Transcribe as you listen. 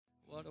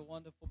What a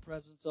wonderful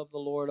presence of the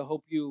Lord. I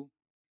hope you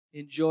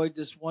enjoyed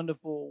this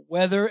wonderful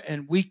weather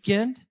and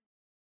weekend.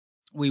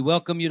 We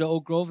welcome you to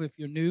Oak Grove if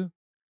you're new.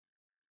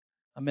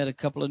 I met a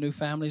couple of new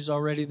families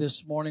already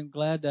this morning.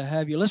 Glad to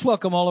have you. Let's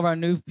welcome all of our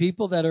new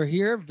people that are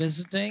here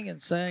visiting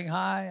and saying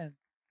hi. And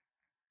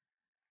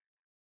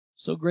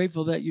so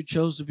grateful that you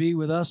chose to be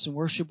with us and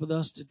worship with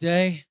us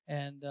today.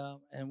 And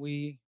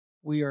we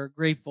are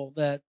grateful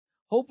that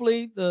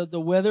hopefully the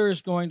weather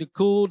is going to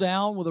cool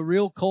down with a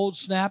real cold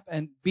snap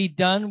and be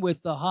done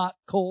with the hot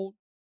cold.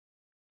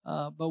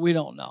 But we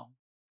don't know.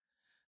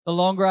 The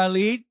longer I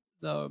lead,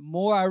 the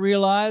more I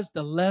realize,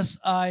 the less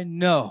I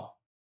know.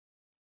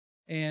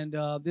 And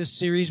this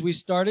series we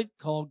started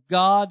called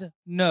God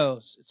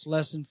Knows. It's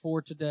lesson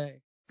 4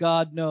 today.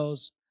 God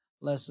Knows,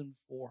 lesson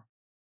 4.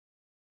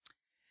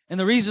 And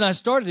the reason I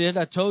started it,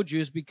 I told you,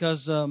 is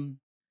because in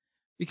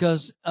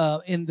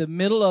the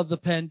middle of the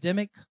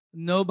pandemic,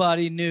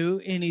 nobody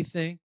knew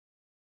anything.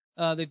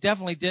 They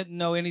definitely didn't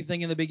know anything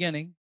in the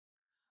beginning.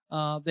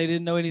 They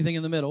didn't know anything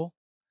in the middle.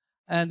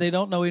 And they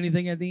don't know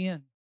anything at the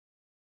end.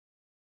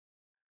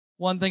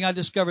 One thing I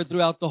discovered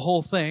throughout the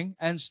whole thing,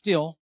 and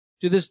still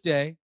to this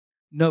day,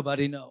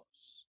 nobody knows.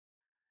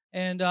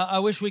 And I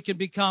wish we could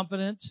be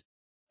confident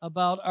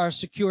about our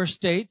secure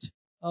state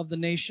of the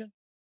nation,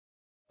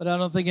 but I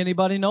don't think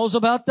anybody knows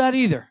about that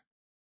either.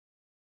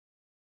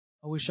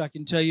 I wish I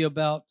can tell you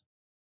about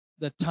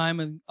the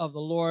timing of the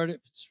Lord,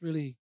 if it's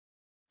really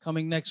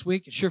coming next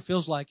week. It sure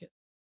feels like it.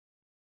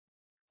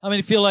 How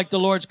many feel like the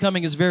Lord's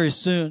coming is very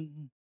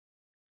soon?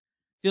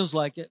 Feels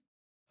like it,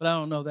 but I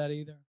don't know that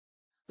either.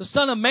 The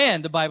Son of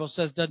Man, the Bible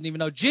says, doesn't even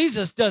know.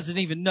 Jesus doesn't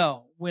even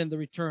know when the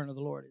return of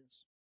the Lord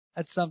is.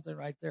 That's something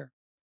right there.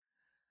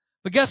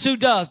 But guess who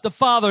does? The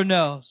Father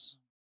knows.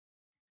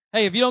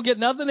 Hey, if you don't get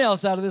nothing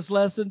else out of this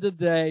lesson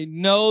today,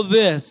 know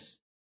this.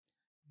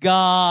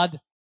 God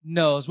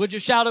knows. Would you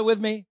shout it with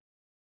me?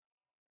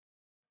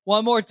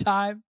 One more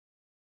time.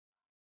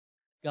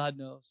 God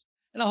knows.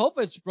 And I hope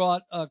it's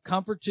brought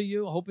comfort to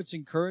you. I hope it's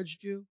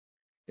encouraged you.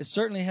 It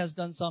certainly has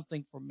done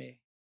something for me.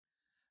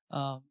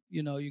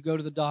 You go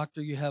to the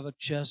doctor, you have a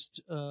chest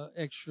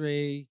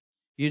x-ray,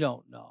 you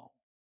don't know.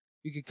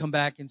 You could come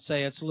back and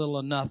say it's a little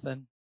of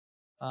nothing,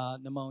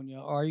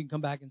 pneumonia, or you can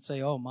come back and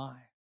say, oh my.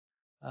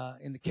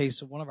 In the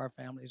case of one of our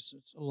families,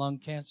 it's lung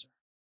cancer.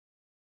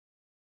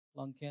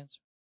 Lung cancer.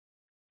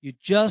 You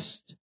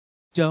just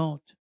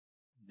don't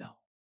know.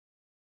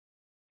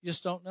 You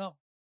just don't know.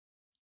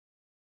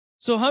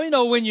 So how many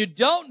know when you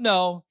don't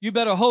know, you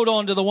better hold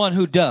on to the one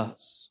who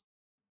does?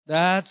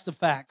 That's the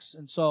facts.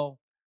 And so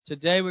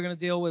today we're going to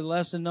deal with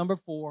lesson number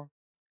 4.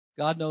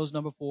 God knows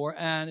number 4.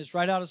 And it's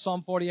right out of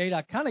Psalm 48.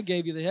 I kind of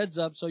gave you the heads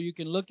up so you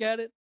can look at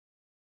it.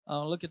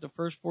 Look at the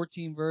first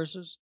 14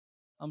 verses.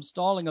 I'm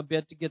stalling a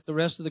bit to get the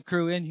rest of the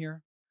crew in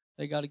here.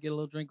 They got to get a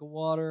little drink of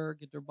water,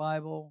 get their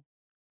Bible,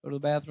 go to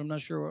the bathroom.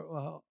 Not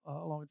sure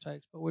how long it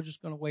takes, but we're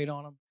just going to wait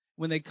on them.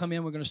 When they come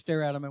in, we're going to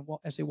stare at them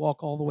as they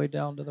walk all the way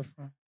down to the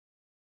front.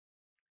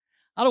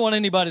 I don't want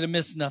anybody to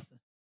miss nothing.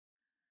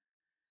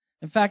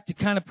 In fact, the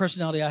kind of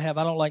personality I have,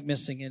 I don't like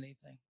missing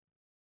anything.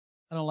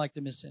 I don't like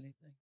to miss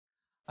anything.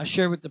 I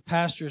shared with the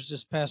pastors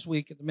this past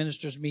week at the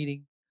ministers'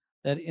 meeting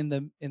that in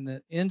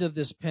the end of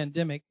this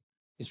pandemic,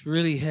 it's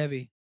really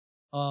heavy.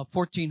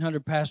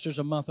 1,400 pastors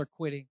a month are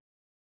quitting.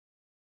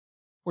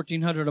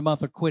 1,400 a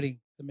month are quitting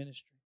the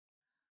ministry.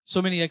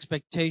 So many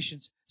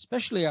expectations,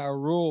 especially our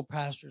rural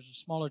pastors, the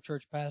smaller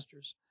church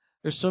pastors.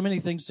 There's so many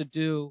things to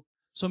do,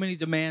 so many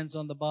demands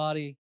on the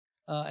body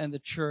and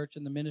the church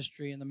and the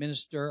ministry and the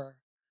minister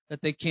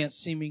that they can't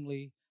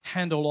seemingly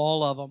handle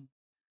all of them.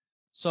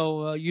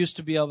 So used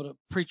to be able to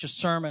preach a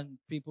sermon,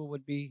 people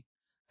would be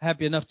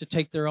happy enough to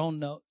take their own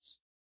notes.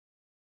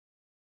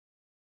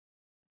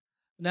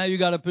 Now you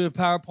got to put a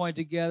PowerPoint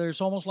together. It's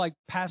almost like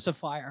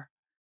pacifier.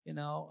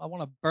 I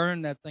want to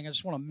burn that thing. I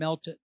just want to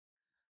melt it.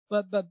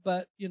 But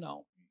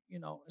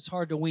it's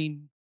hard to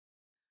wean.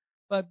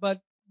 But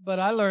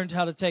I learned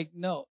how to take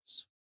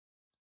notes.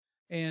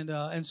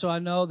 And so I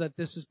know that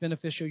this is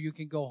beneficial. You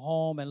can go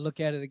home and look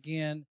at it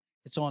again.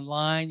 It's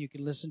online. You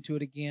can listen to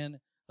it again,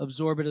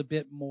 absorb it a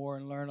bit more,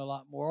 and learn a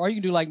lot more. Or you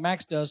can do like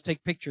Max does,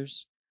 take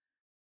pictures.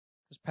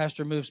 Because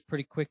Pastor moves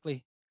pretty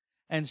quickly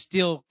and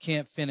still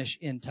can't finish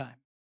in time.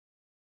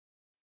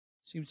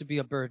 Seems to be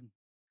a burden.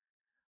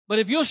 But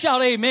if you'll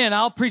shout amen,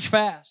 I'll preach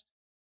fast.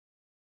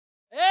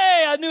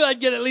 Hey, I knew I'd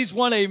get at least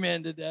one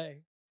amen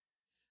today.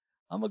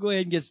 I'm going to go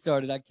ahead and get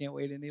started. I can't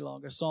wait any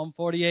longer. Psalm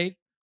 48,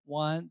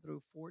 1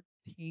 through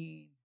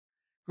 14.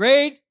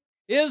 Great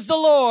is the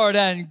Lord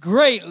and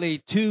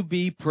greatly to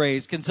be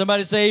praised. Can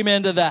somebody say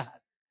amen to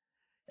that?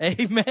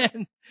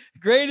 Amen.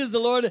 Great is the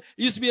Lord. It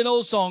used to be an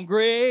old song.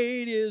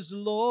 Great is the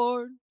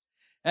Lord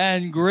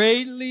and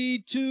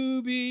greatly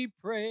to be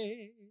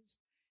praised.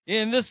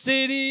 In the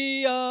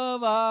city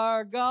of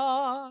our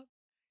God,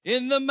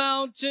 in the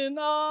mountain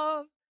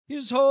of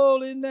His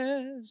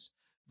holiness,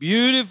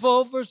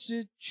 beautiful for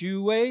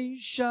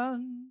situation,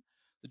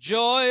 the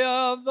joy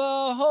of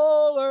the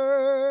whole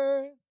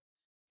earth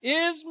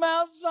is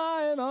Mount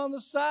Zion on the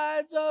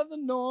sides of the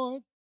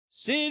north,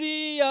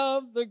 city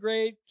of the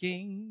great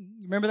King.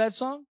 You remember that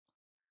song?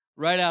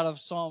 Right out of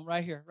Psalm,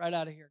 right here, right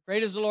out of here.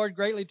 Great is the Lord,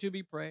 greatly to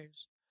be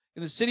praised.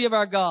 In the city of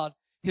our God,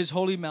 His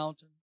holy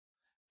mountain.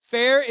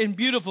 Fair and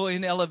beautiful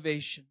in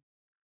elevation.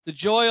 The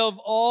joy of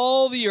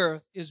all the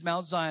earth is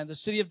Mount Zion, the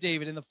city of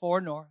David in the far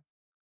north,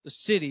 the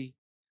city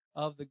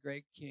of the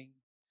great King.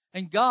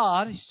 And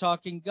God, he's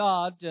talking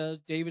God,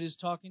 David is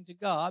talking to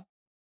God.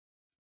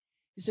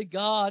 He said,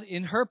 God,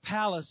 in her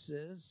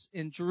palaces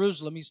in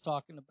Jerusalem, he's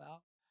talking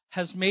about,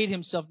 has made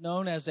himself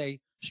known as a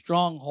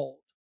stronghold,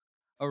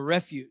 a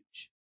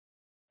refuge.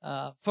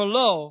 For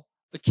lo,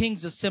 the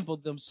kings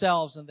assembled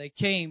themselves, and they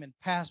came and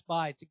passed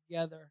by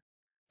together.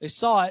 They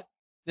saw it,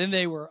 then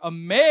they were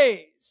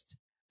amazed.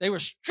 They were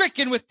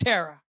stricken with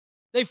terror.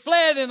 They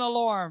fled in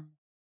alarm.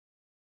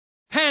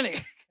 Panic.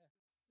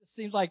 It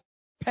seems like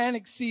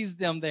panic seized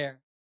them there,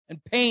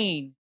 and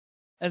pain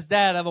as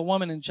that of a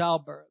woman in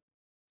childbirth.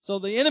 So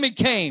the enemy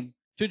came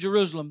to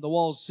Jerusalem, the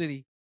walled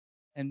city,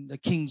 and the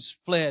kings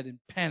fled in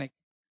panic,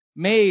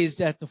 amazed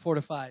at the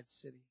fortified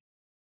city.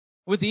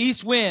 With the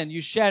east wind,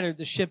 you shattered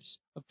the ships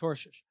of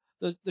Tarshish.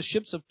 The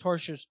ships of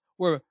Tarshish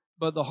were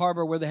by the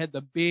harbor where they had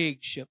the big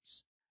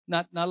ships,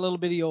 not little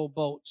bitty old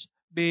boats,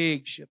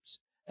 big ships.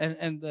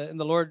 And the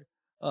Lord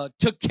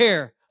took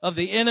care of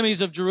the enemies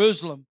of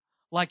Jerusalem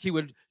like He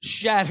would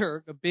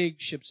shatter the big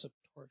ships of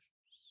Tarshish.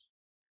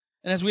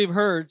 And as we've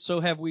heard, so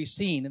have we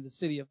seen in the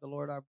city of the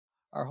Lord,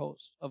 our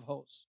host of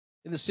hosts,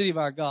 in the city of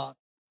our God.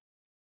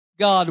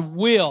 God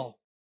will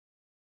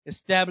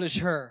establish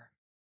her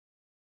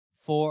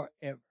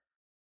forever.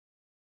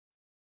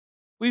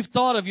 We've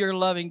thought of your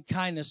loving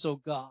kindness, O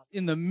God,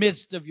 in the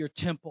midst of your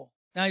temple.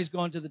 Now He's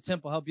going to the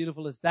temple. How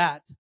beautiful is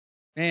that?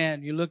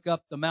 Man, you look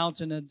up the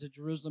mountain into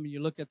Jerusalem and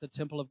you look at the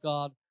temple of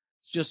God.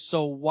 It's just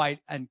so white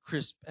and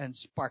crisp and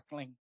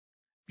sparkling.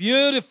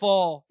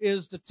 Beautiful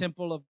is the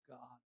temple of God,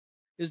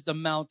 is the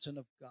mountain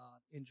of God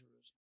in Jerusalem.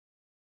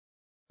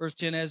 Verse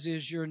 10, as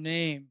is your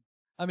name.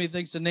 How many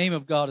thinks the name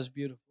of God is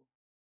beautiful?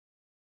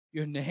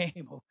 Your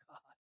name, O God.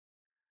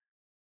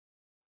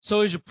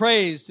 So is your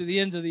praise to the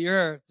ends of the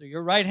earth.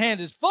 Your right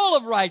hand is full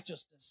of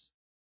righteousness.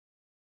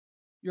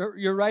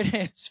 Your right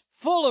hand is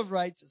full of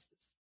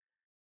righteousness.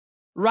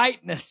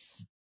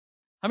 Rightness.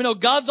 I mean,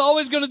 God's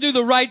always going to do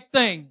the right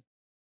thing.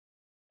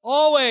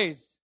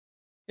 Always.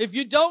 If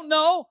you don't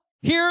know,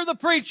 hear the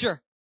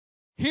preacher.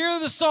 Hear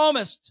the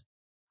psalmist.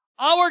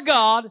 Our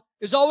God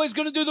is always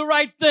going to do the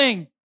right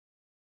thing.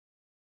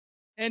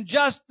 And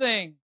just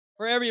thing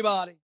for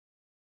everybody.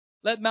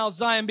 Let Mount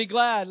Zion be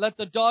glad. Let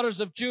the daughters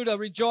of Judah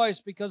rejoice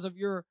because of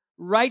your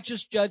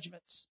righteous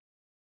judgments.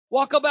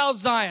 Walk about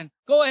Zion.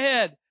 Go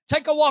ahead.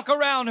 Take a walk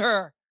around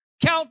her.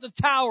 Count the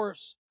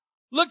towers.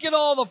 Look at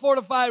all the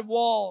fortified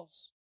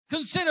walls.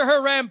 Consider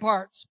her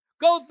ramparts.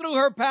 Go through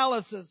her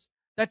palaces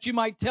that you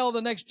might tell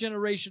the next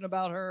generation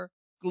about her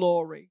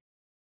glory.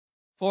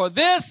 For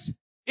this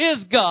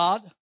is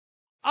God,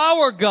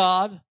 our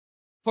God,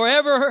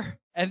 forever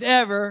and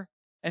ever,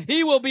 and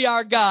He will be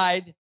our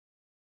guide,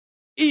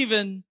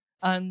 even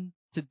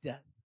unto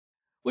death.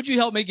 Would you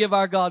help me give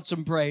our God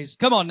some praise?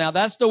 Come on now,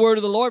 that's the word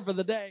of the Lord for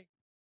the day.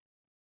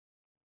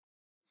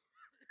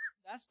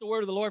 That's the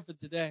word of the Lord for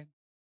today.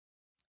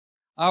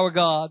 Our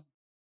God.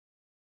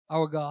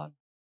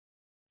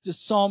 The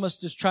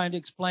psalmist is trying to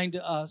explain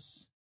to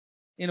us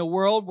in a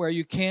world where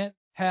you can't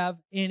have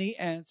any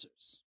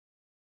answers,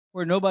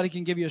 where nobody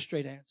can give you a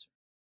straight answer.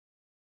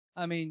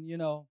 I mean,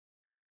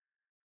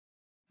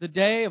 the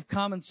day of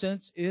common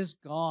sense is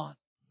gone.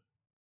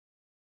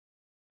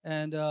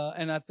 And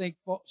I think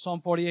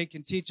Psalm 48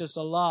 can teach us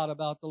a lot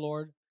about the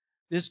Lord.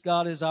 This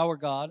God is our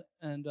God,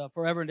 and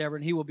forever and ever,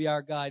 and He will be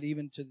our guide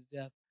even to the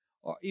death,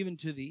 or even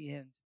to the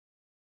end.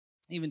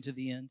 Even to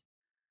the end.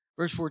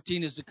 Verse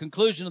 14 is the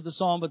conclusion of the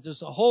psalm, but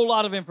there's a whole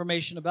lot of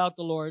information about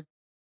the Lord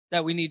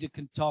that we need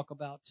to talk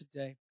about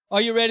today.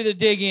 Are you ready to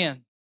dig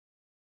in?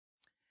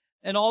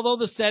 And although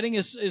the setting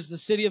is the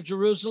city of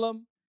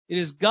Jerusalem, it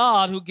is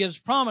God who gives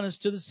prominence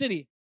to the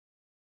city.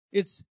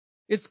 It's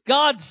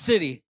God's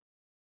city.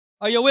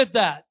 Are you with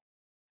that?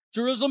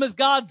 Jerusalem is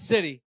God's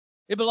city.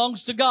 It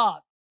belongs to God.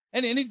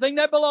 And anything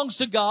that belongs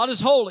to God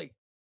is holy.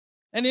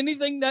 And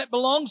anything that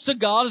belongs to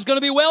God is going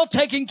to be well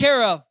taken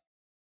care of.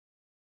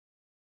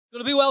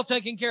 Going to be well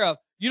taken care of.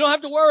 You don't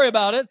have to worry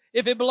about it.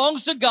 If it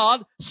belongs to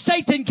God,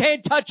 Satan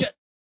can't touch it.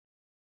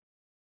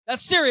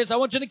 That's serious. I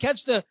want you to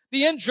catch the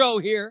intro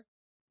here.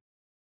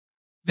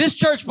 This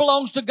church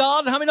belongs to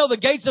God, and how many know the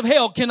gates of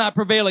hell cannot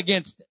prevail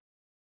against it?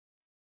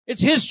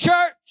 It's His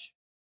church.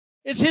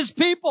 It's His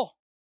people.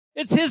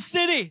 It's His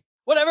city.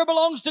 Whatever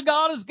belongs to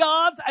God is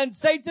God's, and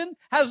Satan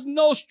has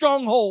no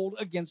stronghold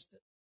against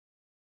it.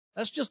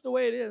 That's just the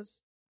way it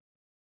is.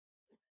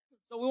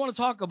 So we want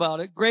to talk about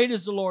it. Great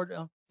is the Lord.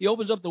 He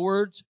opens up the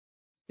words.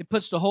 It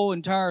puts the whole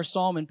entire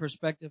psalm in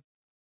perspective.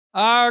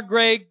 Our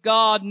great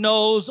God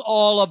knows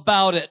all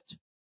about it.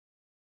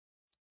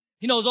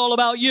 He knows all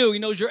about you. He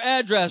knows your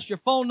address, your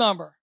phone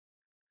number.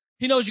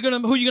 He knows who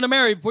you're going to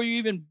marry before you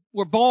even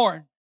were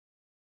born.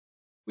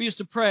 We used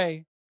to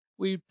pray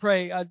we'd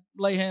pray. I'd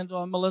lay hands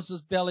on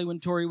Melissa's belly when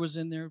Tori was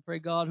in there and pray,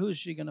 God, who is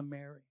she going to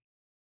marry?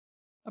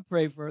 I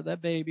prayed for her,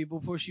 that baby,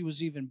 before she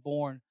was even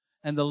born.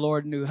 And the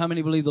Lord knew. How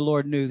many believe the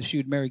Lord knew that she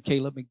would marry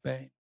Caleb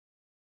McBain?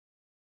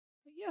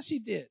 Yes, He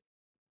did.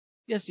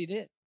 Yes, He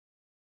did.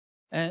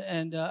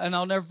 And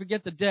I'll never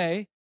forget the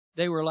day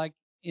they were like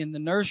in the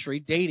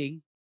nursery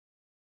dating.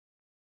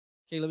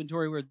 Caleb and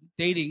Tori were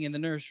dating in the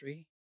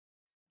nursery.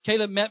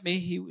 Caleb met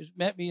me.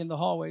 Met me in the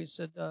hallway. He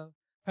said,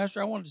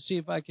 Pastor, I wanted to see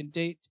if I can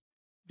date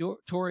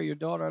Tori, your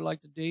daughter. I'd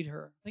like to date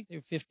her. I think they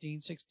were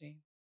 15, 16.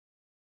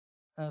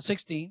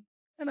 16.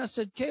 And I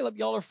said, Caleb,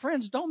 y'all are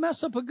friends. Don't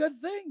mess up a good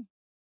thing.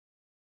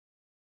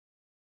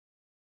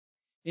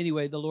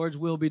 Anyway, the Lord's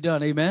will be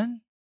done.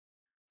 Amen?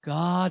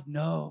 God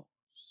knows.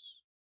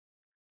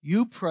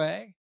 You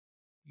pray.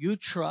 You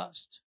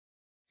trust.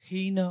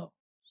 He knows.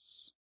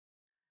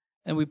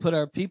 And we put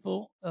our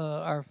people,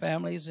 our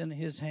families in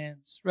His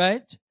hands,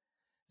 right?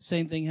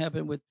 Same thing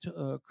happened with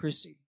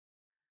Chrissy.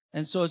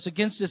 And so it's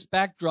against this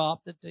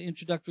backdrop that the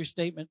introductory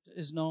statement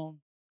is known.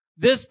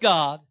 This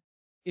God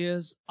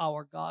is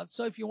our God.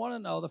 So if you want to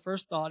know, the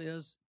first thought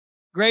is,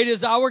 great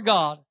is our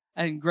God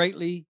and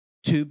greatly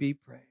to be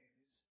praised.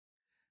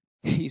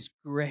 He's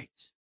great.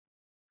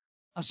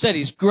 I said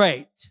He's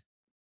great.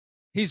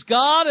 He's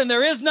God and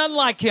there is none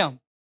like Him.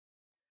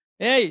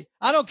 Hey,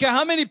 I don't care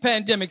how many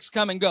pandemics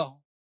come and go.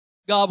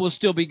 God will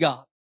still be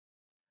God.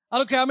 I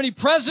don't care how many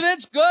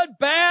presidents, good,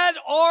 bad,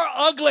 or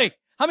ugly.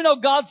 How many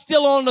know God's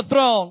still on the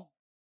throne?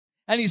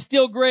 And He's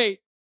still great.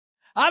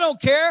 I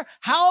don't care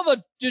how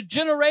the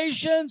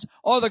generations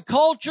or the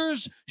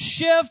cultures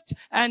shift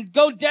and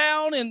go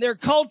down in their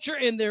culture,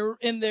 in their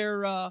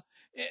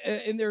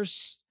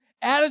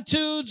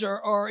attitudes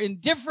or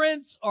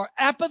indifference or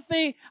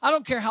apathy. I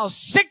don't care how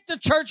sick the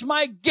church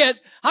might get.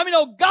 How many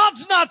know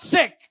God's not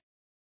sick?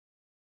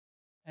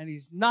 And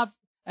He's not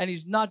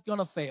going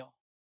to fail.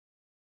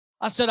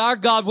 I said our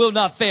God will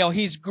not fail.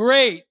 He's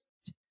great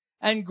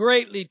and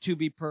greatly to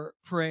be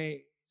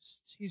praised.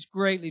 He's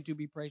greatly to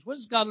be praised. What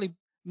does godly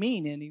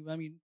mean? I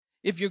mean,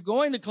 if you're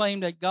going to claim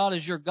that God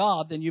is your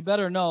God, then you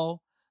better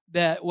know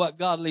that what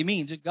godly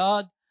means. That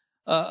God,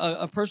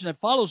 a person that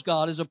follows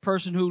God is a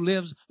person who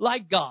lives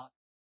like God.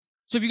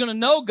 So if you're going to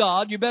know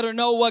God, you better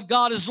know what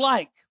God is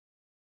like.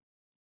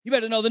 You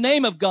better know the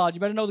name of God.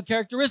 You better know the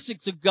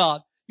characteristics of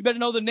God. You better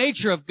know the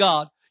nature of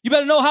God. You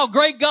better know how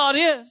great God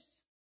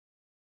is.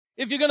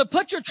 If you're going to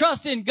put your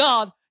trust in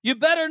God, you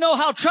better know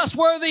how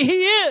trustworthy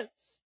He is.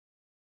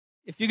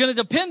 If you're going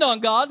to depend on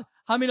God,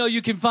 how many know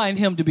you can find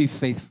Him to be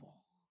faithful?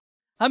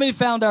 How many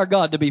found our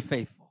God to be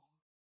faithful?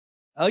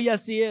 Oh,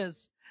 yes, He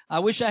is. I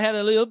wish I had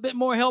a little bit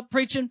more help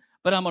preaching,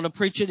 but I'm going to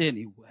preach it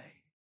anyway.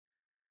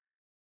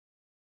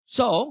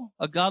 So,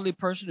 a godly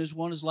person is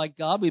one who's like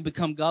God. We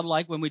become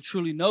godlike when we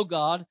truly know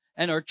God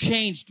and are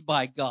changed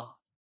by God.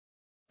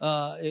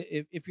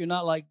 If you're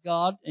not like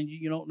God and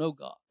you don't know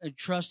God, and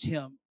trust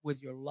Him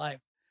with your life.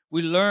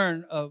 We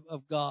learn of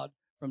God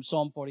from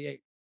Psalm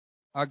 48.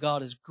 Our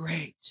God is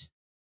great,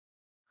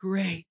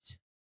 great,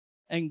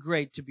 and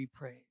great to be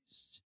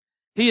praised.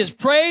 He is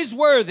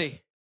praiseworthy.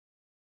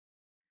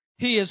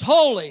 He is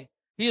holy.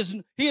 He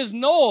is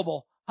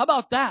knowable. How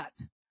about that?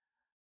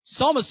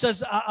 Psalmist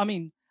says,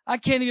 I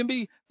can't even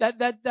be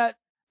that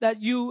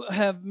you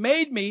have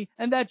made me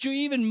and that you're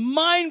even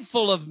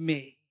mindful of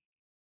me.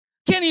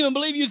 Can't even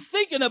believe you're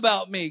thinking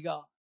about me,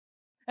 God.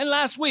 And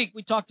last week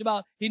we talked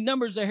about He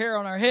numbers the hair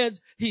on our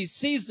heads. He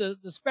sees the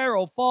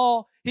sparrow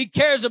fall. He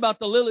cares about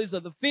the lilies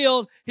of the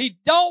field. He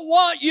don't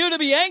want you to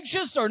be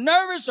anxious or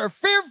nervous or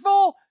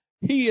fearful.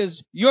 He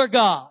is your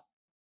God.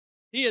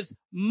 He is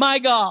my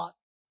God.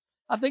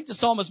 I think the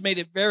psalmist made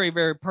it very,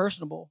 very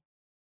personable.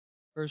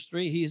 Verse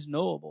 3, He is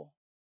knowable,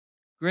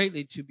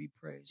 greatly to be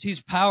praised.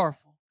 He's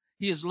powerful.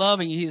 He is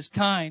loving. He is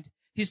kind.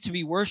 He's to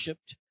be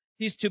worshiped.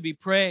 He's to be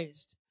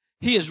praised.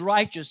 He is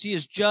righteous. He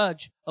is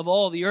judge of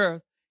all the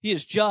earth. He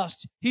is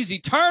just. He's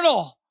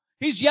eternal.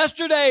 He's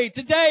yesterday,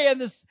 today,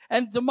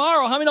 and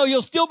tomorrow. How many know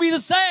He'll still be the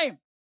same?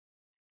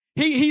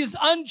 He's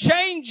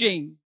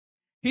unchanging.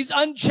 He's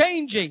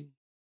unchanging.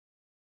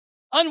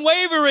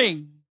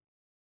 Unwavering.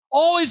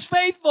 Always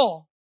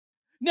faithful.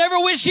 Never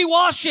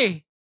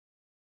wishy-washy.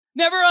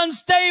 Never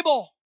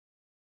unstable.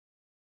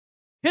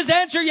 His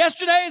answer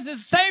yesterday is the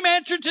same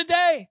answer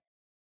today.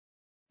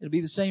 It'll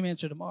be the same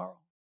answer tomorrow.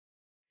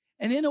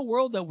 And in a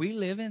world that we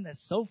live in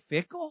that's so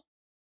fickle,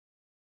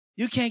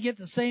 you can't get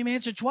the same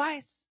answer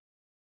twice.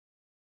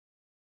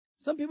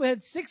 Some people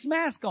had 6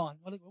 masks on.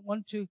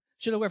 1, 2.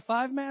 Should I wear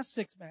 5 masks?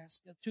 6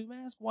 masks. 2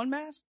 masks? 1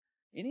 mask?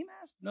 Any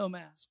mask? No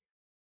mask.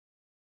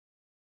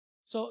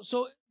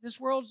 So this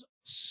world's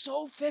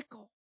so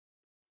fickle.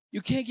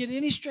 You can't get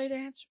any straight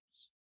answers.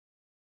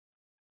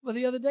 Well,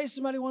 the other day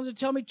somebody wanted to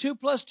tell me 2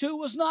 plus 2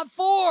 was not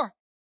 4.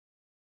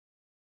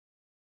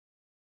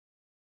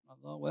 I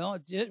thought, well,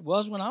 it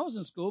was when I was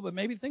in school, but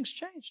maybe things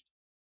changed.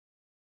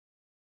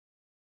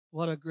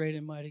 What a great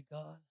and mighty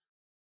God.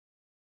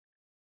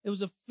 It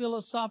was a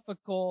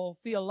philosophical,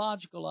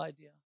 theological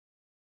idea.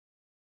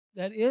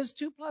 That is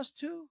 2 plus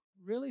 2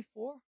 really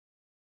 4?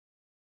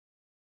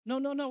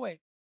 No, wait.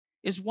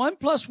 Is 1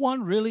 plus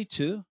 1 really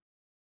 2?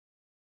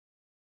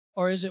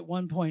 Or is it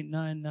 1.9999999999999?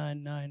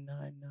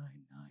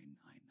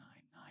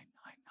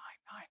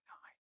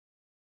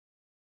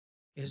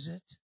 Is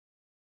it?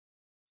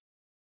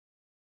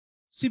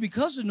 See,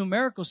 because the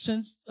numerical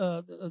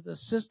the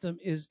system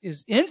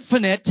is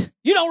infinite,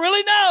 you don't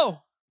really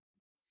know.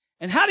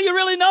 And how do you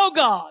really know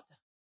God?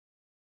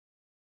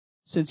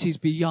 Since He's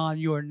beyond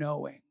your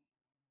knowing.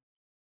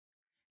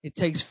 It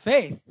takes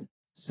faith to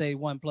say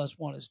 1 plus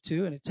 1 is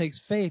 2, and it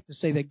takes faith to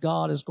say that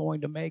God is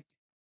going to make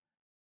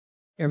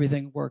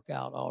everything work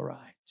out all right.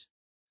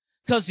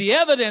 Because the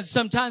evidence,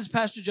 sometimes,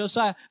 Pastor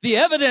Josiah, the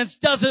evidence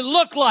doesn't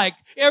look like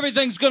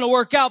everything's going to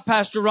work out,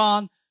 Pastor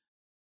Ron.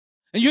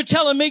 And you're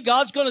telling me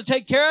God's going to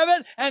take care of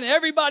it, and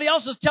everybody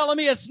else is telling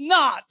me it's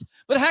not.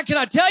 But how can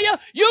I tell you?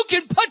 You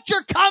can put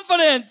your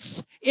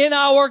confidence in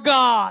our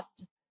God.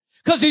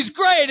 Because He's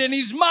great, and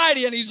He's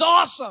mighty, and He's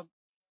awesome.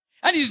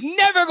 And He's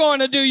never going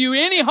to do you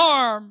any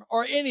harm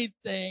or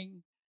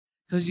anything.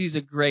 Because He's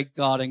a great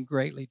God and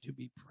greatly to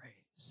be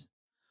praised.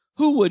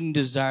 Who wouldn't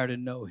desire to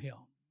know Him?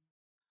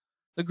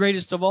 The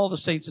greatest of all the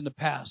saints in the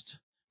past,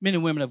 men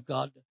and women of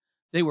God,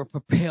 they were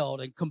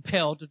propelled and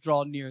compelled to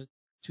draw near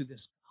to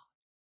this God.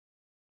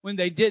 When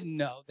they didn't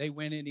know, they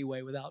went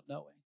anyway without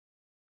knowing.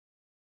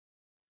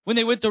 When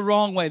they went the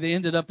wrong way, they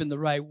ended up in the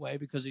right way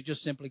because they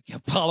just simply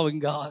kept following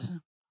God.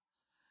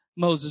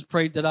 Moses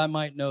prayed that I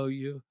might know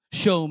you.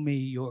 Show me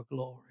your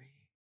glory.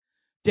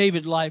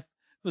 David's life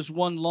was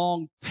one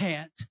long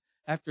pant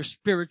after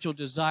spiritual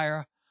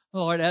desire.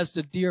 Lord, as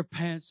the deer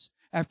pants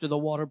after the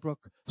water brook,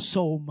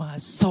 so my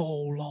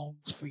soul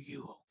longs for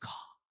you, oh God.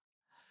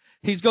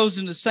 He goes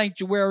in the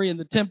sanctuary in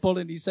the temple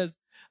and he says,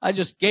 I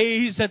just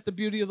gaze at the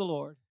beauty of the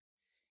Lord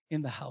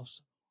in the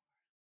house.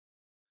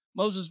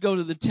 Moses go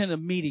to the tent of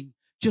meeting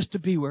just to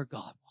be where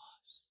God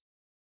was.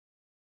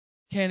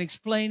 Can't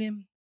explain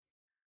Him.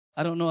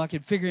 I don't know I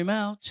can figure Him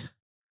out.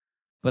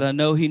 But I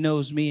know He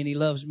knows me and He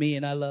loves me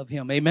and I love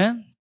Him.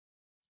 Amen?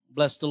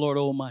 Bless the Lord,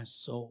 oh my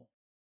soul.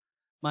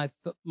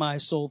 My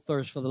soul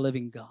thirsts for the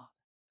living God.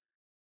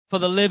 For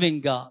the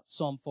living God.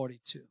 Psalm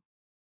 42.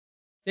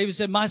 David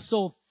said, my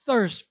soul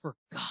thirsts for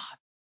God.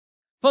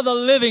 For the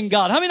living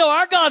God. How many know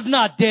our God's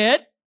not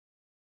dead?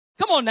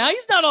 Come on now.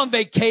 He's not on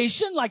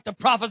vacation like the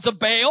prophets of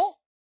Baal.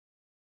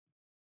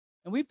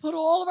 And we put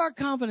all of our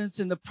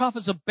confidence in the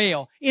prophets of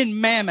Baal, in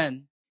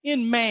mammon,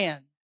 in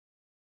man.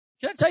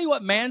 Can I tell you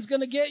what man's going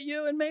to get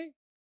you and me?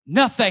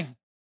 Nothing.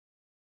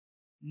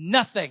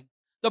 Nothing.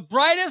 The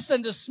brightest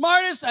and the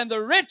smartest and the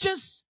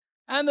richest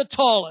and the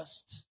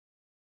tallest.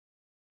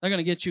 They're going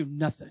to get you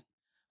nothing.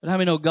 But how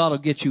many know God will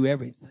get you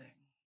everything?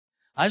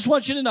 I just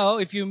want you to know,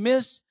 if you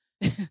meet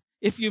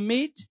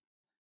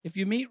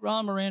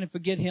Ron Morein and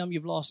forget him,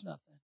 you've lost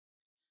nothing.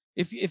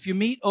 If you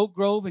meet Oak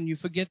Grove and you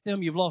forget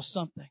them, you've lost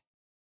something.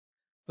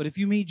 But if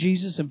you meet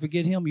Jesus and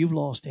forget Him, you've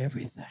lost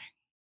everything.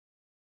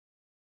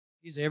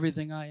 He's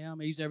everything I am.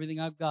 He's everything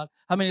I've got.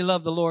 How many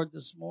love the Lord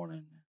this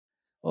morning?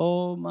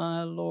 Oh,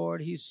 my Lord,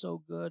 He's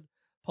so good.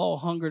 Paul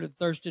hungered and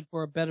thirsted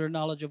for a better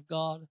knowledge of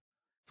God.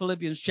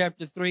 Philippians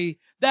chapter 3,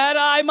 that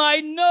I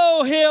might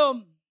know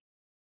Him.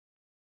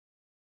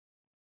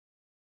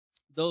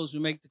 Those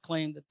who make the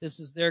claim that this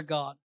is their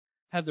God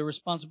have the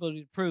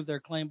responsibility to prove their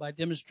claim by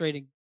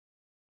demonstrating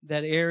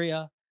that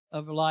area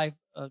of life,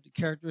 of the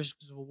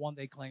characteristics of one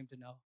they claim to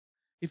know.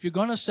 If you're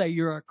going to say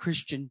you're a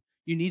Christian,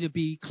 you need to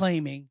be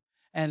claiming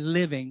and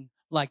living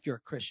like you're a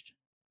Christian.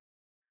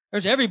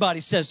 Everybody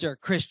says they're a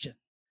Christian,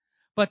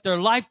 but their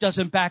life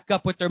doesn't back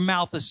up what their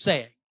mouth is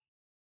saying.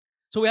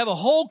 So we have a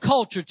whole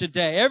culture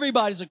today.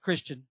 Everybody's a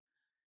Christian.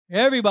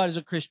 Everybody's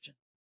a Christian.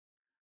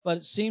 But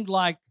it seemed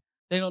like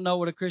they don't know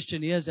what a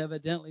Christian is,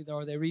 evidently,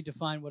 or they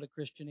redefine what a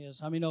Christian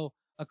is. How many know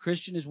a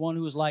Christian is one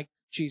who is like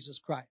Jesus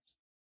Christ?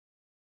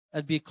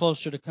 That'd be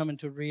closer to coming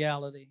to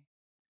reality.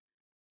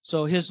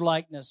 So His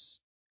likeness,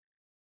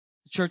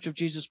 the Church of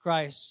Jesus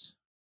Christ,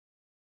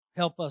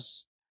 help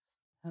us.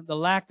 The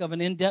lack of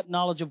an in-depth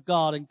knowledge of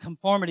God and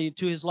conformity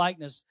to His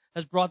likeness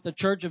has brought the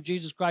Church of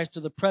Jesus Christ to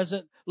the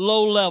present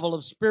low level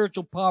of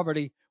spiritual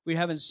poverty we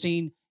haven't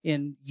seen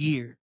in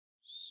years.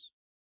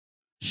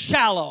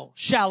 Shallow,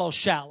 shallow,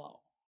 shallow.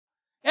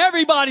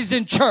 Everybody's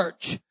in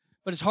church,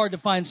 but it's hard to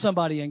find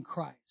somebody in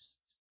Christ.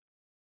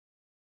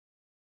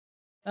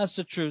 That's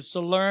the truth.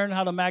 So learn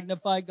how to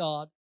magnify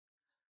God.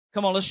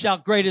 Come on, let's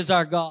shout, great is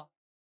our God.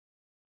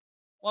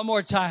 One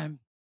more time.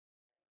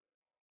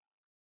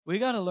 We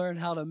got to learn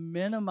how to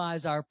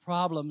minimize our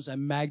problems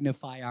and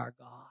magnify our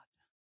God.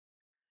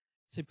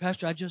 Say,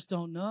 Pastor, I just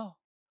don't know.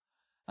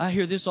 I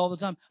hear this all the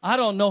time. I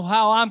don't know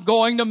how I'm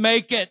going to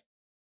make it.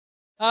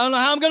 I don't know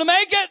how I'm going to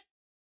make it.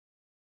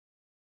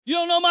 You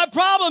don't know my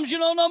problems. You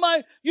don't know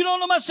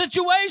my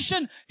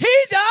situation. He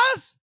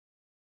does.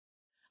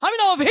 I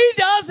know if He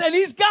does and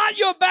He's got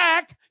your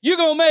back, you're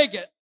going to make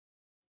it.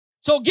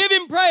 So give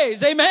Him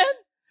praise. Amen?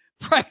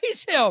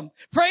 Praise Him.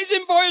 Praise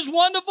Him for His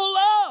wonderful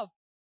love.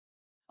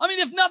 I mean,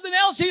 if nothing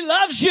else, He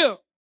loves you.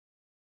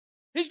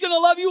 He's going to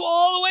love you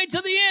all the way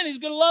to the end. He's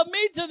going to love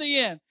me to the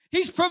end.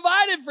 He's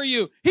provided for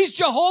you. He's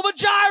Jehovah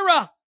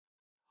Jireh.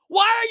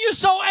 Why are you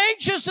so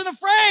anxious and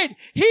afraid?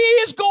 He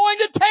is going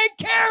to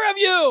take care of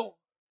you.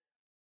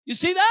 You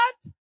see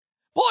that?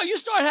 Boy, you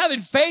start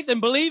having faith and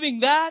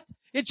believing that,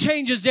 it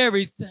changes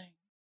everything.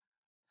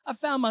 I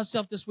found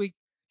myself this week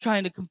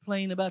trying to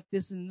complain about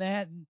this and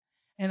that,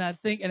 and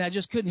I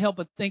just couldn't help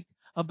but think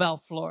about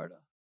Florida.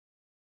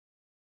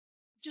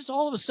 Just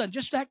all of a sudden,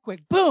 just that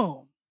quick,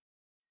 boom,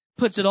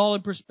 puts it all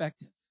in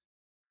perspective.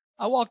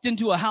 I walked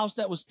into a house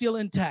that was still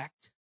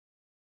intact.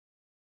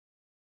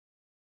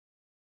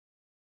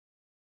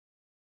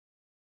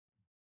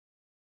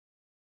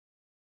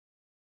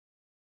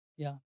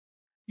 Yeah.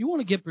 You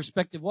want to get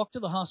perspective, walk to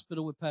the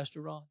hospital with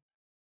Pastor Ron.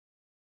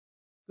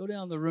 Go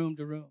down the room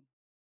to room.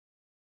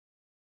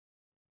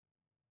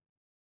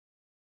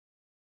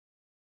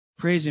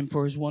 Praise Him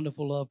for His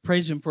wonderful love.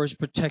 Praise Him for His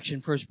protection,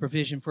 for His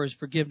provision, for His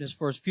forgiveness,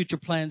 for His future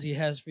plans He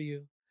has for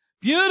you.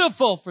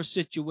 Beautiful for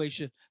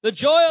situation. The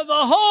joy of the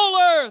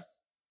whole earth.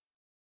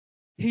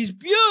 He's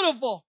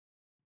beautiful.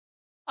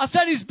 I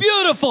said He's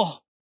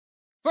beautiful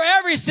for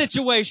every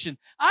situation.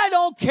 I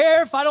don't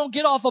care if I don't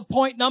get off of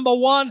point number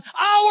 1.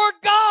 Our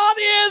God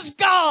is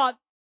God.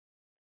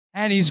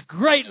 And He's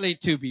greatly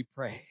to be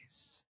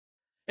praised.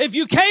 If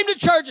you came to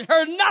church and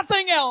heard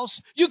nothing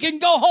else, you can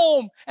go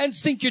home and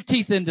sink your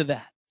teeth into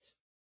that.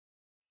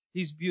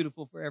 He's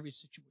beautiful for every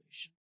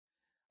situation.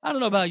 I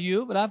don't know about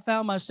you, but I've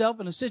found myself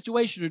in a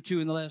situation or two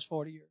in the last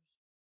 40 years.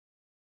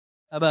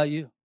 How about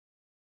you?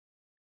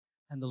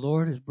 And the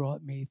Lord has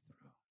brought me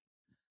through.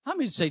 How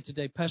many say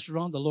today, Pastor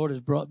Ron, the Lord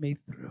has brought me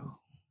through?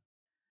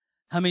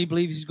 How many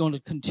believe He's going to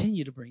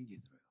continue to bring you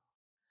through?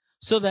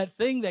 So that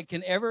thing that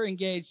can ever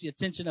engage the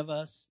attention of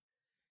us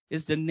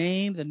is the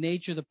name, the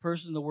nature, the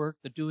person, the work,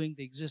 the doing,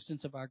 the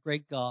existence of our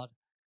great God.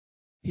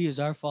 He is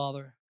our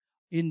Father.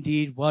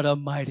 Indeed, what a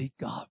mighty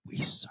God we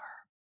serve.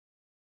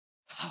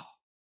 Oh,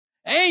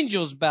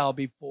 angels bow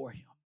before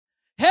Him.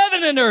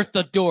 Heaven and earth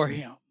adore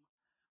Him.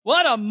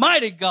 What a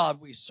mighty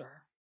God we serve.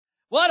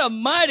 What a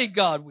mighty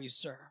God we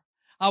serve.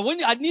 I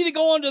need to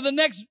go on to the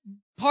next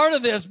part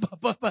of this,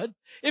 but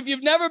if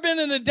you've never been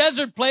in a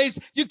desert place,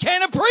 you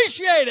can't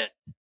appreciate it.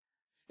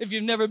 If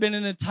you've never been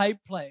in a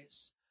tight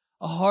place,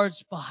 a hard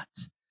spot,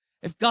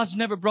 if God's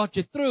never brought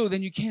you through,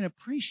 then you can't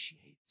appreciate.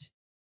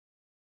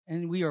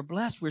 And we are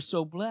blessed. We're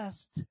so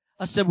blessed.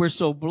 I said we're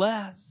so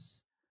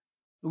blessed.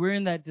 We're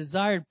in that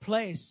desired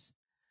place.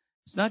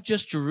 It's not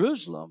just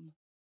Jerusalem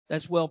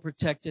that's well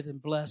protected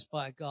and blessed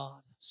by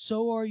God.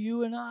 So are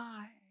you and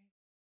I.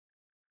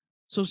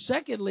 So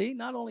secondly,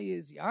 not only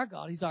is He our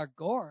God, He's our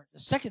God. The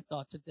second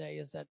thought today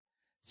is that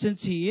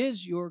since He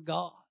is your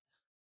God,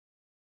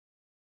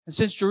 and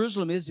since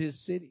Jerusalem is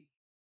His city,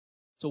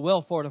 it's a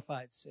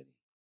well-fortified city.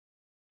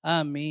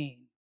 I mean,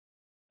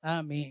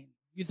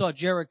 you thought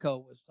Jericho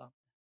was something.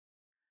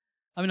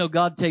 I mean, no,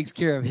 God takes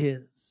care of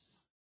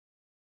His.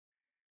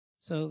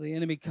 So the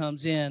enemy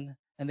comes in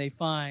and they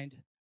find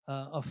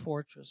a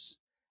fortress.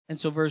 And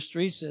so verse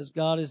 3 says,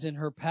 God is in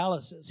her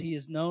palaces. He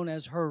is known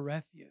as her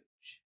refuge.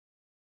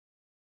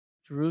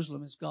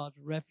 Jerusalem is God's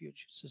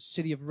refuge. It's a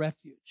city of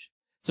refuge.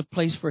 It's a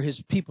place for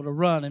His people to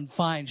run and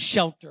find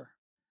shelter,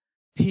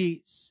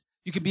 peace.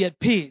 You can be at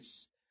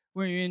peace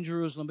when you're in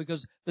Jerusalem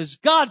because there's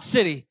God's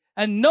city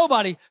and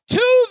nobody,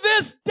 to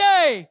this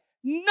day,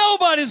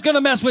 nobody's going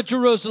to mess with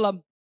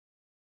Jerusalem.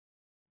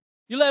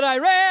 You let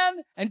Iran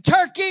and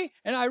Turkey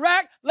and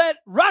Iraq, let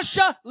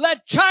Russia,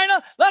 let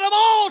China, let them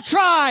all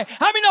try.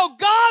 I mean, no,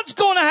 God's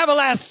going to have a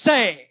last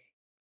say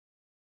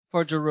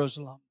for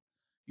Jerusalem.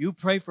 You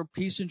pray for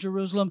peace in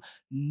Jerusalem,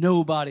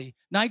 nobody.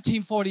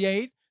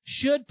 1948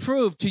 should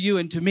prove to you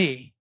and to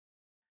me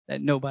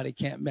that nobody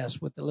can't mess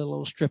with the little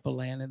old strip of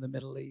land in the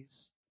Middle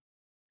East.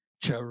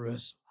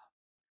 Jerusalem.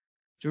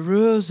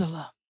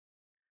 Jerusalem.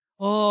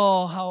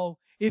 Oh, how,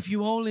 if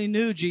you only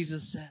knew,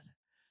 Jesus said,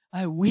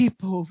 I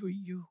weep over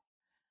you.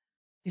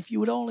 If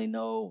you would only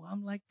know,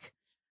 I'm like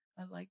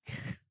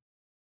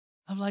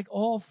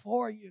all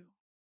for you.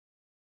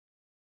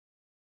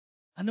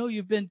 I know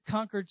you've been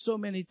conquered so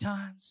many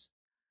times,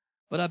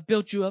 but I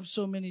built you up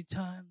so many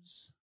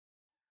times.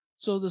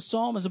 So the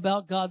psalm is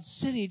about God's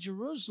city,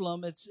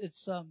 Jerusalem.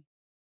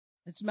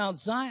 It's Mount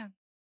Zion,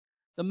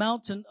 the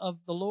mountain of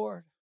the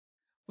Lord.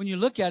 When you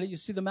look at it, you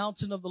see the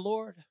mountain of the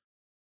Lord.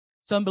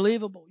 It's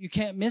unbelievable. You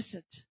can't miss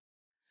it.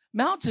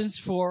 Mountains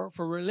for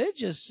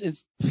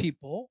religious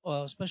people,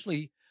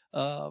 especially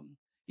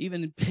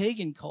even in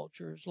pagan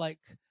cultures like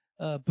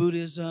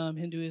Buddhism,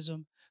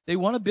 Hinduism, they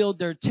want to build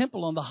their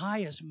temple on the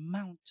highest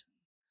mountain.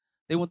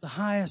 They want the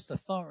highest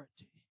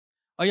authority.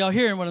 Are y'all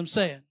hearing what I'm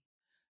saying?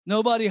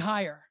 Nobody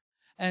higher.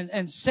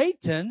 And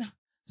Satan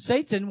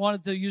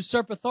wanted to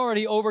usurp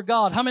authority over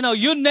God. How many know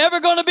you're never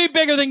going to be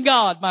bigger than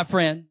God, my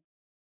friend?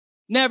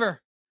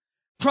 Never.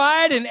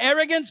 Pride and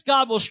arrogance,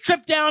 God will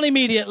strip down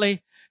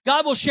immediately.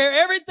 God will share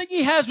everything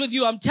He has with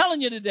you. I'm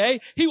telling you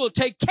today, He will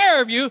take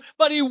care of you,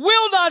 but He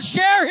will not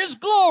share His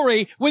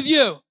glory with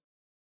you.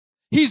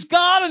 He's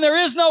God and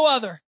there is no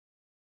other.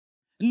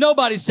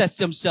 Nobody sets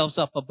themselves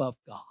up above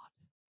God.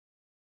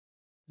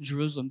 In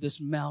Jerusalem,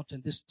 this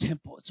mountain, this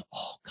temple, it's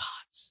all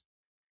God's.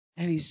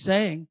 And He's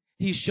saying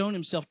He's shown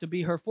himself to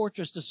be her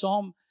fortress. The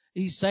psalm,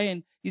 he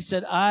said,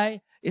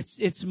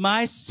 it's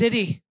my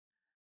city,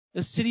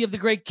 the city of the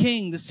great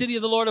king, the city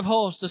of the Lord of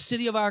hosts, the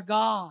city of our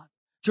God,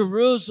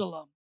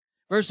 Jerusalem.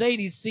 Verse 8,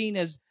 he's seen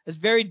as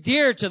very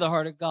dear to the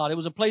heart of God. It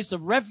was a place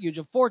of refuge,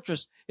 a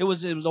fortress. It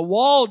was a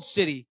walled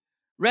city,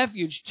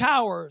 refuge,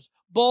 towers,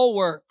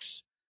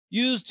 bulwarks,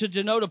 used to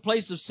denote a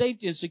place of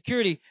safety and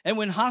security. And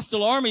when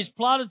hostile armies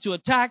plotted to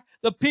attack,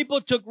 the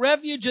people took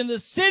refuge in the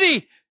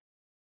city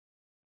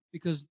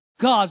because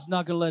God's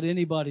not going to let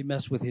anybody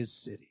mess with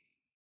His city.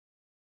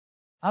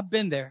 I've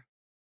been there.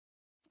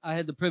 I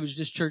had the privilege.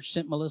 This church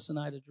sent Melissa and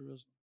I to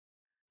Jerusalem.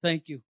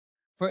 Thank you.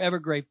 Forever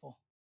grateful.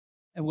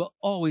 And we'll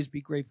always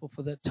be grateful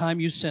for the time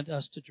you sent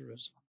us to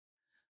Jerusalem.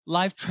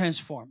 Life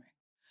transforming.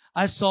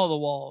 I saw the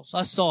walls.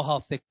 I saw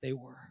how thick they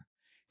were.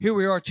 Here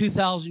we are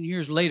 2,000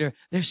 years later.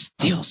 They're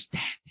still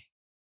standing.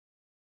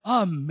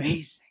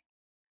 Amazing.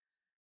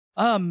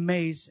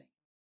 Amazing.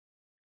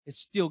 It's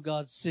still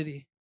God's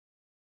city.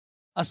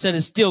 I said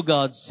it's still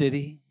God's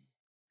city.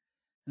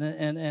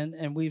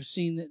 And we've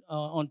seen it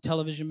on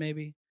television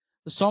maybe.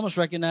 The psalmist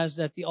recognized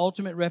that the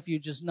ultimate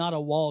refuge is not a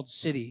walled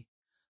city.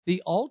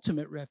 The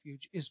ultimate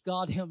refuge is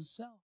God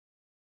Himself.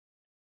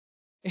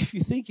 If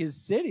you think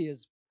His city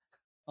is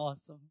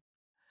awesome.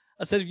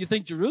 I said if you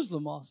think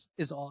Jerusalem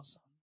is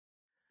awesome.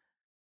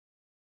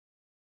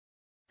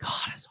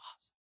 God is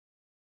awesome.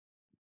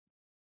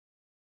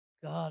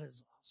 God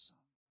is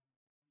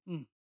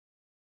awesome.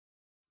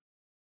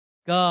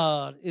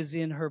 God is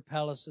in her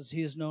palaces.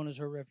 He is known as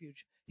her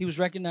refuge. He was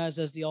recognized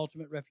as the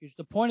ultimate refuge.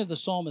 The point of the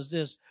psalm is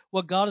this.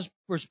 What God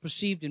was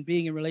perceived in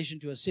being in relation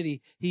to a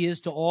city, He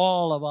is to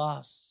all of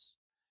us.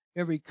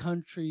 Every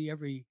country,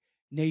 every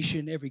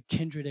nation, every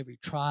kindred, every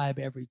tribe,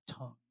 every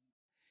tongue.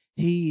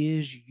 He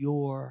is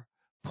your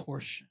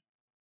portion.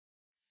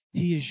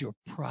 He is your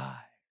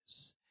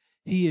prize.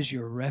 He is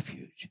your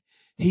refuge.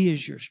 He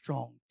is your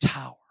strong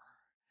tower.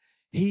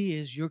 He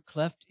is your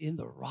cleft in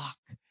the rock.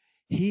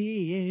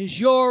 He is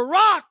your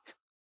rock.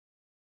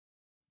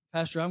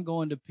 Pastor, I'm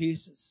going to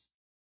pieces.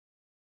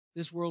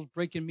 This world's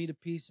breaking me to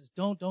pieces.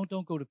 Don't go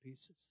to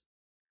pieces.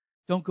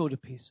 Don't go to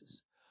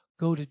pieces.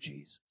 Go to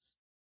Jesus.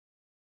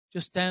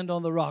 Just stand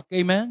on the rock.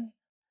 Amen?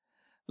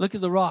 Look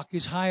at the rock.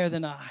 He's higher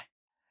than I.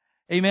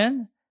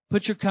 Amen?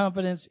 Put your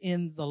confidence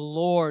in the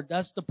Lord.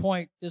 That's the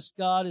point. This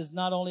God is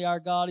not only our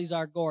God, He's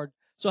our guard.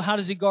 So how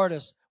does He guard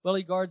us? Well,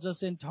 He guards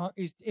us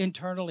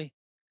internally.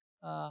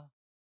 Well,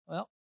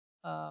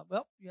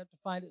 you have to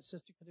find it,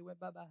 sister, because it went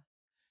bye-bye.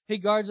 He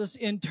guards us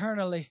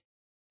internally.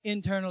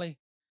 Internally.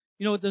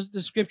 You know what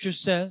the scripture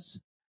says?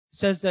 It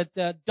says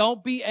that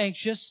don't be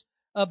anxious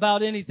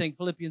about anything.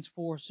 Philippians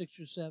 4, 6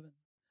 through 7.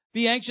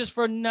 Be anxious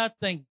for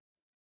nothing.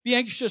 Be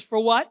anxious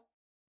for what?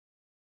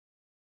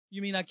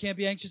 You mean I can't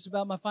be anxious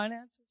about my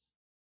finances?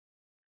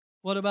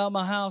 What about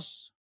my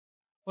house?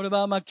 What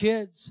about my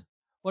kids?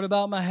 What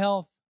about my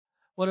health?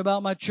 What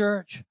about my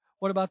church?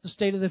 What about the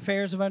state of the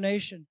affairs of our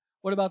nation?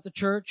 What about the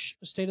church,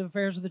 the state of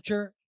affairs of the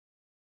church?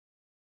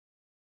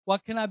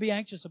 What can I be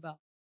anxious about?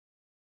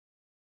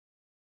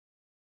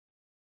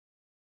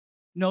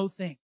 No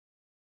thing.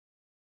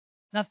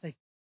 Nothing.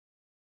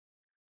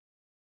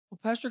 Well,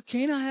 Pastor,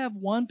 can't I have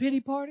one pity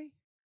party?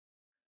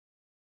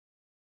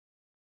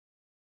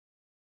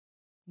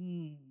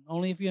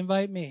 Only if you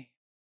invite me.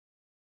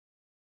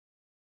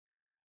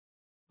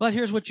 But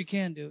here's what you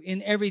can do.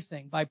 In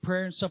everything, by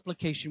prayer and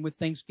supplication, with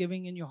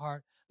thanksgiving in your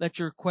heart, let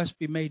your request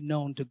be made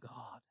known to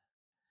God.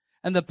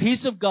 And the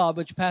peace of God,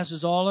 which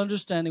passes all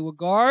understanding, will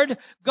guard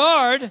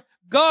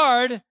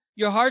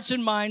your hearts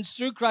and minds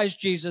through Christ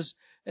Jesus.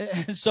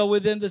 And so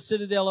within the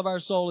citadel of our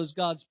soul is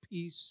God's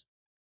peace.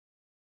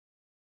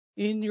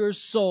 In your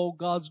soul,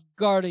 God's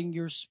guarding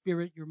your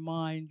spirit, your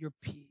mind, your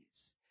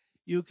peace.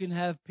 You can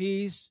have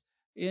peace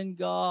in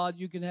God.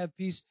 You can have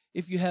peace.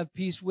 If you have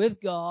peace with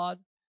God,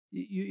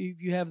 if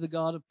you have the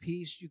God of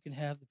peace, you can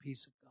have the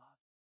peace of God.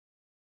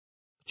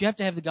 But you have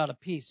to have the God of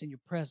peace in your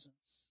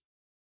presence.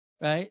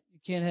 Right? You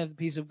can't have the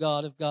peace of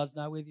God if God's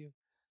not with you.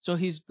 So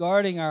He's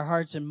guarding our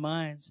hearts and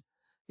minds.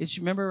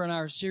 Remember in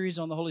our series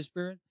on the Holy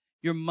Spirit,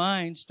 your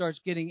mind starts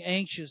getting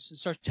anxious and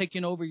starts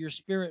taking over your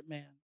spirit,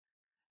 man.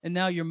 And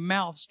now your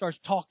mouth starts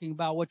talking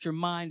about what your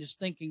mind is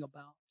thinking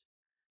about.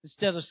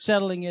 Instead of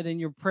settling it in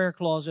your prayer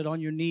closet,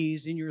 on your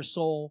knees, in your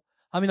soul.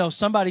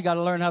 Somebody got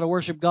to learn how to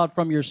worship God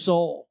from your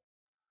soul.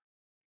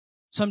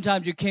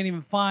 Sometimes you can't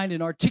even find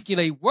and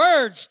articulate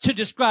words to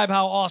describe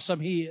how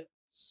awesome He is.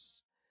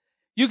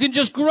 You can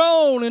just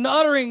groan in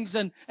utterings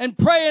and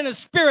pray in a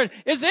spirit.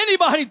 Is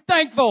anybody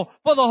thankful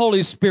for the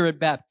Holy Spirit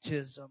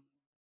baptism?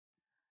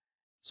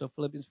 So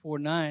Philippians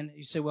 4:9,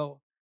 you say,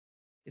 well,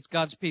 it's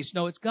God's peace.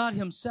 No, it's God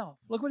Himself.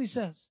 Look what He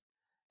says.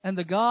 And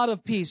the God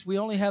of peace, we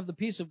only have the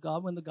peace of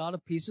God when the God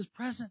of peace is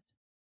present.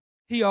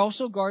 He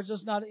also guards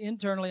us not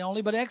internally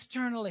only, but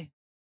externally.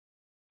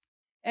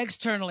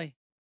 Externally.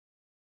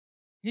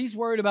 He's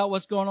worried about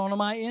what's going on in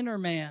my inner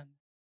man.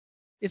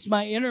 It's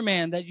my inner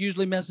man that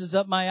usually messes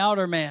up my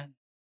outer man.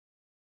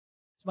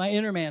 It's my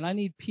inner man. I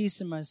need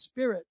peace in my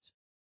spirit.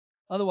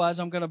 Otherwise,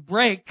 I'm going to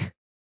break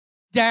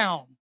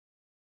down.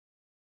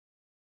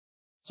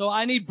 So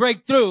I need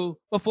breakthrough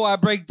before I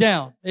break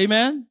down.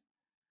 Amen?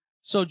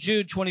 So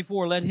Jude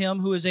 24, let him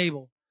who is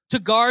able to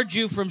guard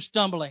you from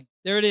stumbling.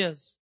 There it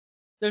is.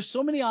 There's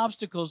so many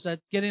obstacles that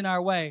get in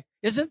our way.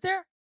 Isn't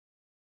there?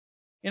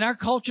 In our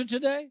culture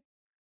today,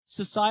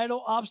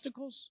 societal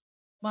obstacles.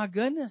 My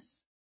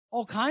goodness.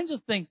 All kinds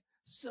of things.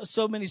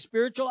 So many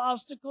spiritual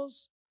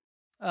obstacles.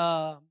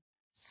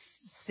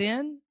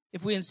 Sin.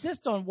 If we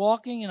insist on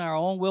walking in our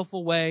own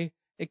willful way,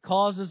 it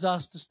causes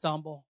us to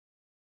stumble.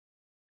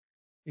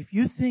 If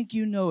you think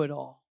you know it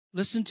all,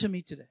 listen to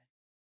me today.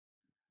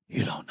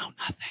 You don't know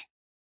nothing.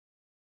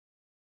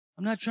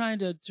 I'm not trying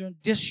to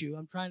diss you.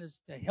 I'm trying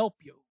to help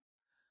you.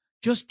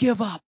 Just give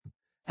up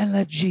and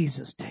let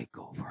Jesus take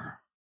over.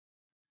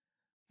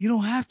 You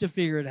don't have to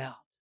figure it out.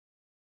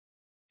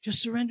 Just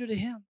surrender to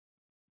Him.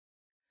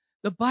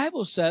 The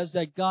Bible says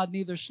that God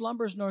neither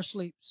slumbers nor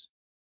sleeps.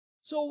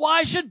 So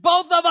why should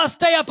both of us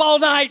stay up all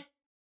night?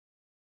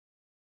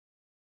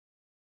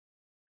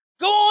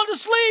 Go on to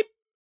sleep.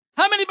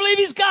 How many believe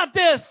He's got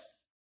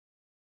this?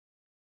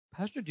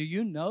 Pastor, do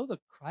you know the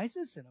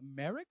crisis in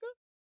America?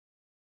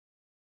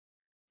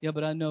 Yeah,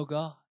 but I know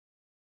God.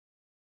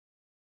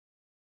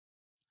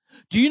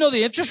 Do you know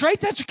the interest rate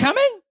that's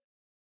coming?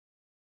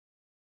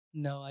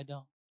 No, I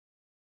don't.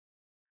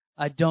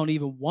 I don't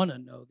even want to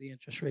know the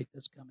interest rate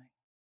that's coming.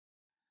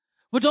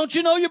 Well, don't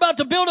you know you're about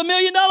to build $1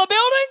 million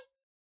building?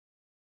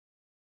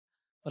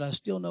 But I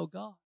still know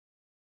God.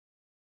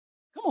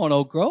 Come on,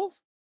 Oak Grove.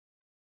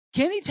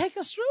 Can He take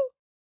us through?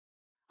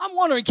 I'm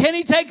wondering, can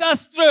He take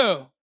us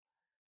through?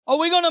 Are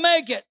we going to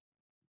make it?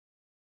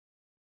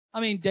 I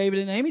mean, David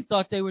and Amy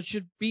thought they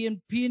should be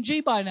in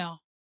P&G by now.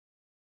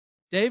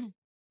 Dave,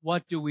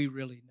 what do we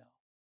really know?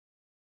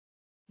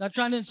 Not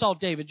trying to insult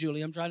David,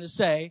 Julie. I'm trying to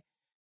say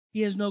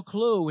he has no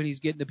clue when he's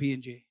getting to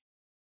P&G.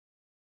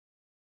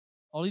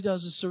 All he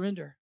does is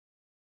surrender.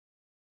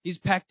 He's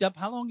packed up.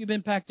 How long have you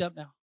been packed up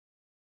now?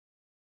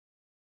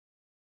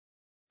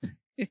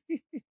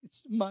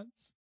 It's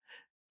months.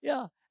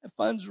 Yeah. And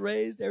funds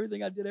raised,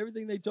 everything. I did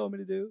everything they told me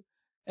to do.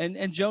 And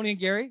Joni and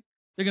Gary,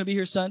 they're going to be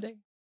here Sunday.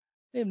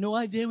 They have no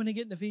idea when they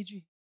get into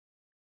Fiji.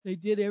 They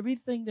did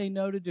everything they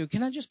know to do.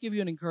 Can I just give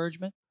you an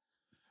encouragement?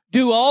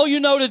 Do all you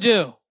know to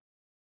do.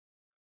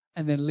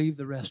 And then leave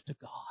the rest to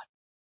God.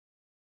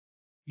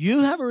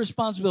 You have a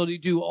responsibility.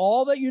 Do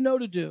all that you know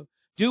to do.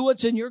 Do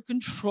what's in your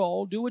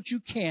control. Do what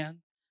you can.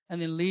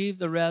 And then leave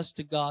the rest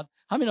to God.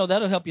 How many know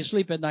that'll help you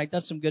sleep at night?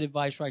 That's some good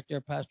advice right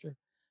there, Pastor.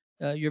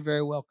 You're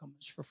very welcome.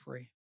 It's for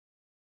free.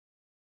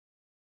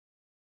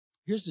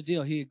 Here's the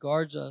deal. He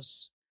guards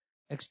us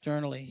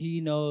externally.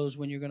 He knows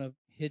when you're going to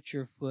hit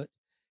your foot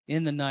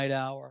in the night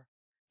hour.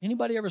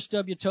 Anybody ever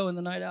stub your toe in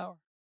the night hour?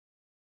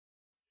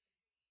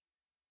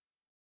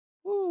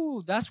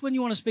 Ooh, that's when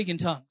you want to speak in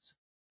tongues.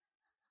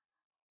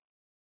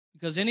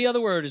 Because any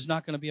other word is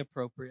not going to be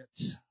appropriate.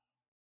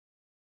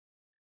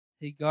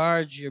 He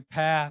guards your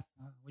path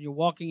when you're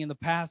walking in the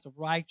path of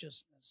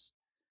righteousness.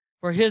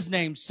 For His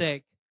name's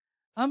sake.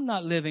 I'm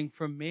not living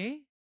for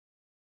me.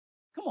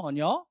 Come on,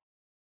 y'all.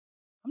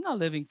 I'm not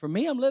living for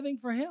me. I'm living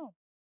for Him.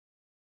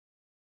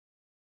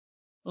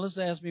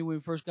 Melissa asked me when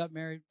we first got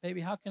married,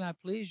 baby, how can I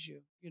please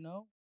you? You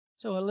know?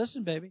 So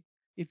listen, baby,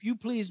 if you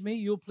please me,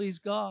 you'll please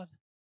God.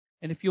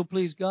 And if you'll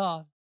please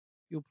God,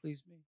 you'll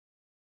please me.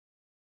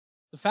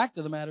 The fact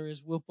of the matter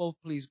is we'll both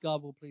please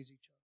God, we'll please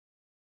each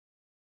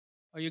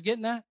other. Are you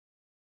getting that?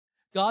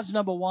 God's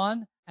number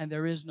one, and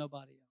there is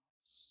nobody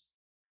else.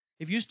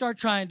 If you start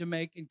trying to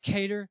make and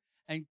cater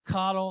and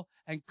coddle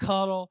and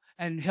cuddle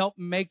and help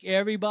make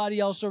everybody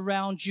else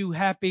around you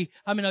happy,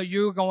 I mean,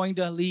 you're going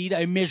to lead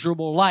a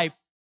miserable life.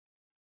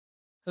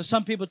 Because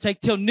some people take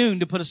till noon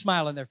to put a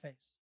smile on their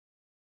face.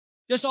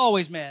 Just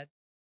always mad.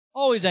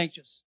 Always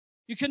anxious.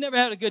 You can never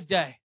have a good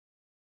day.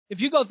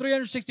 If you go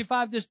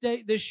 365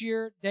 this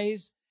year,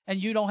 days, and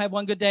you don't have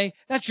one good day,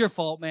 that's your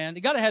fault, man.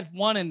 You got to have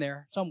one in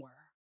there somewhere.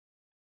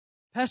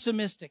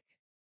 Pessimistic.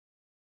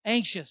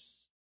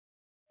 Anxious.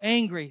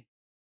 Angry.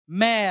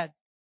 Mad.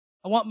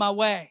 I want my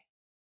way.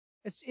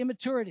 It's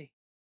immaturity.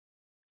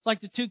 It's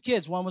like the two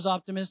kids. One was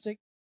optimistic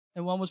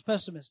and one was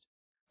pessimistic.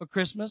 For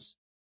Christmas,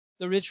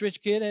 the rich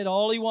kid had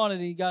all he wanted.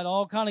 He got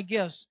all kind of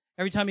gifts.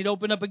 Every time he'd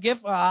open up a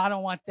gift, I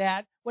don't want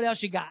that. What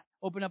else you got?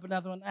 Open up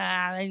another one.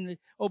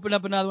 Open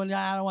up another one.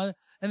 I don't want it.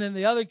 And then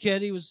the other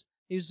kid, he was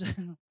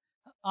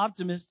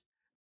optimist,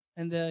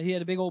 and he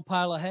had a big old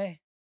pile of hay.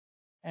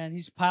 And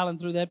he's piling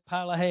through that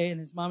pile of hay, and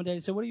his mom and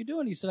daddy said, "What are you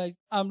doing?" He said,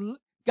 "I'm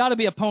got to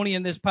be a pony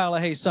in this pile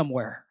of hay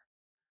somewhere."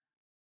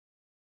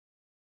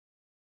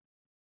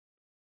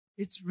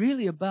 It's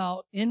really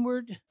about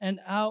inward and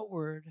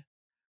outward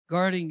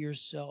guarding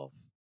yourself.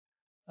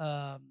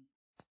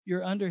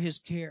 You're under His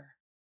care.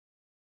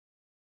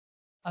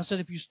 I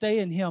said, if you stay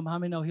in Him, how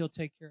many know He'll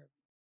take care of you?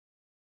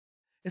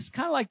 It's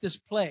kind of like this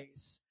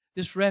place,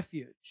 this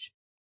refuge,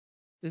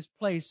 this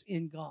place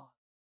in God.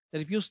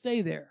 That if you'll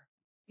stay there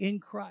in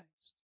Christ,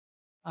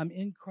 I'm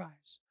in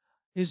Christ.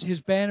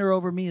 His banner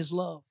over me is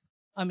love.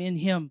 I'm in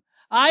Him.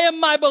 I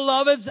am my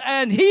beloved's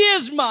and He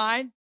is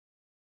mine.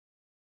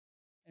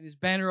 And His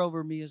banner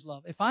over me is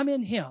love. If I'm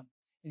in Him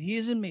and He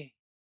is in me,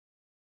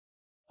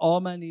 all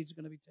my needs are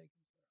going to be taken care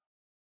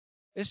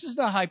of. This is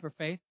not hyper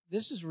faith.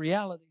 This is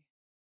reality.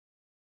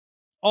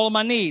 All of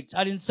my needs.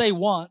 I didn't say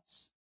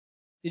wants.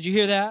 Did you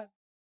hear that?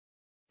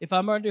 If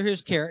I'm under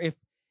His care,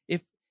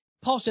 if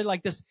Paul said it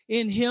like this,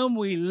 in Him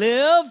we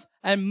live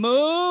and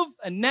move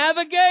and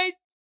navigate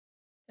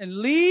and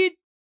lead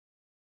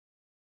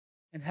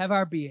and have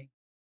our being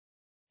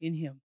in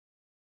Him.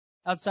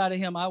 Outside of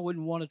Him, I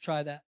wouldn't want to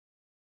try that.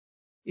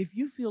 If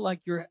you feel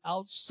like you're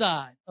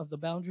outside of the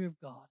boundary of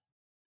God,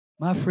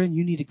 my friend,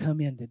 you need to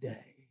come in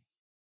today.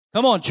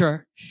 Come on,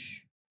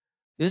 church.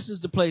 This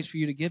is the place for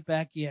you to get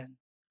back in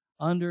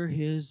under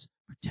His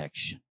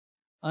protection,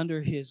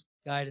 under His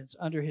guidance,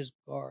 under His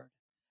guard.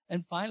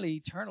 And finally,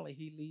 eternally,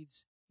 He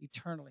leads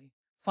eternally.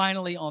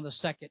 Finally, on the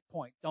second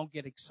point, don't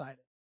get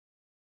excited.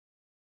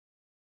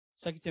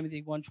 2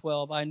 Timothy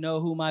 1:12, I know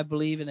whom I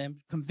believe and am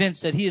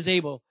convinced that He is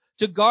able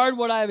to guard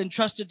what I have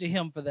entrusted to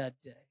Him for that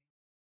day.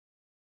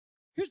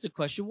 Here's the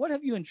question, what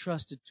have you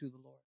entrusted to the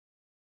Lord?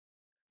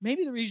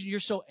 Maybe the reason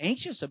you're so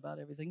anxious about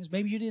everything is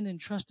maybe you didn't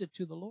entrust it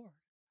to the Lord.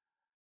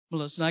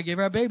 Melissa and I gave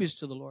our babies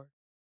to the Lord.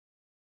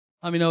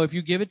 I mean, if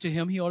you give it to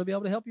Him, He ought to be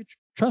able to help you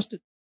trust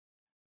it.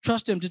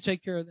 Trust Him to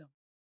take care of them.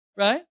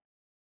 Right?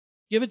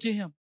 Give it to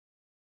Him.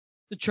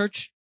 The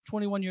church,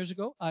 21 years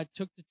ago, we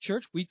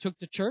took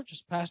the church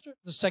as pastor.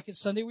 The second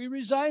Sunday, we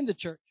resigned the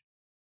church.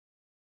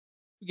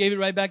 We gave it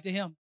right back to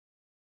Him.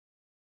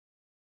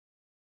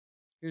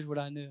 Here's what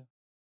I knew.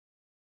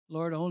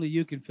 Lord, only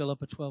You can fill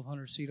up a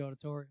 1,200-seat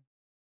auditorium.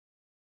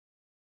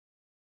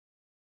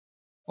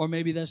 Or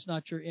maybe that's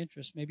not your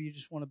interest. Maybe you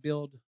just want to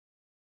build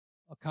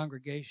a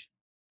congregation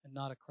and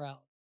not a crowd.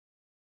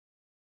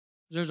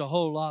 There's a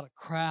whole lot of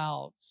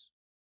crowds.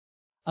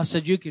 I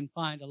said you can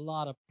find a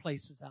lot of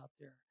places out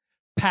there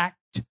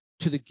packed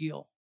to the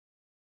gill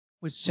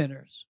with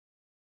sinners.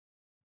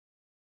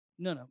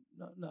 No.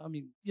 I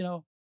mean,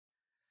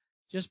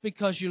 just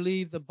because you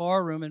leave the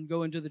bar room and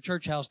go into the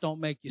church house don't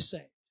make you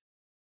saved.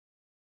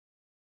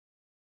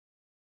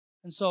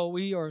 And so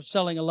we are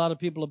selling a lot of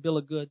people a bill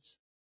of goods.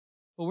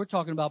 But we're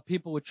talking about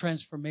people with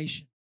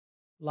transformation,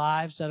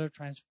 lives that are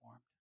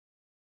transformed.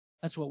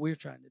 That's what we're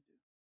trying to do.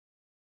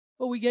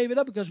 But we gave it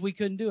up because we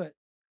couldn't do it.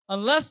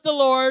 Unless the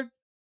Lord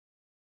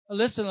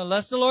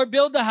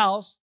build the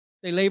house,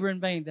 they labor in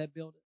vain that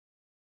build it.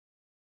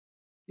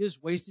 You're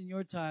just wasting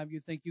your time. You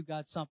think you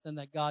got something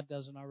that God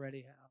doesn't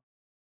already have.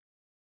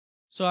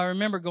 So I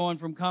remember going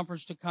from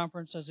conference to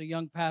conference as a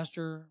young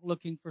pastor,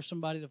 looking for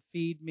somebody to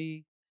feed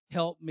me,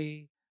 help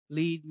me,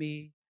 lead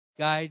me,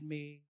 guide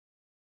me.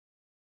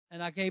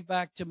 And I came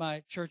back to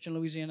my church in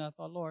Louisiana. I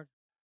thought, Lord,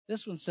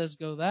 this one says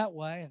go that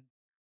way, and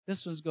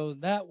this one's going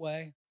that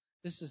way.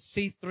 This is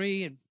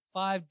C3 and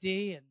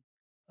 5D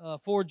and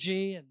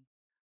 4G, and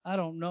I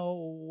don't know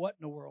what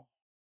in the world.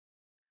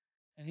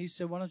 And He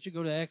said, why don't you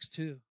go to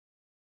X2?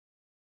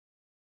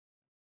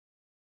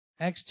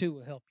 X2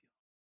 will help you.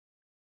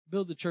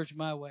 Build the church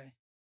my way.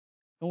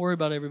 Don't worry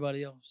about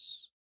everybody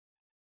else.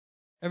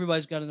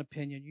 Everybody's got an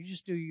opinion. You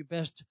just do your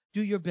best.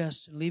 Do your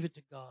best and leave it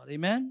to God.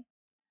 Amen?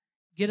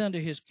 Get under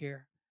His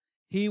care.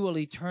 He will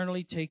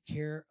eternally take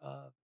care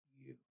of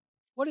you.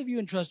 What have you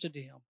entrusted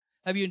to Him?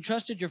 Have you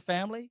entrusted your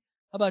family?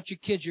 How about your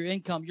kids, your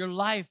income, your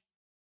life?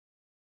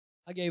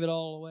 I gave it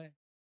all away.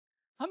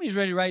 How many's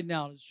ready right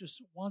now to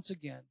just once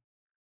again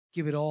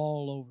give it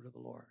all over to the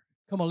Lord?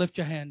 Come on, lift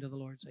your hand to the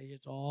Lord and say,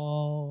 it's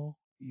all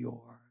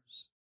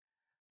yours.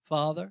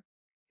 Father,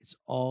 it's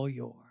all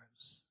yours.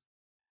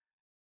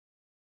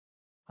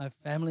 My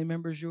family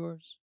member's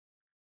yours.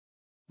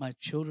 My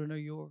children are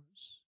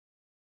yours.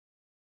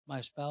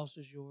 My spouse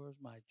is yours.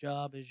 My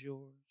job is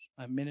yours.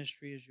 My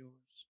ministry is yours.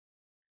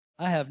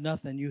 I have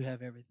nothing. You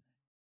have everything.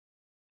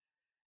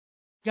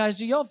 Guys,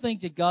 do y'all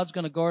think that God's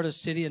going to guard a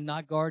city and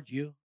not guard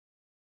you?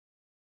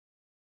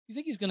 You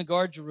think He's going to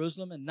guard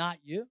Jerusalem and not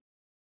you?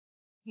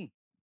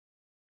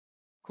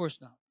 Of course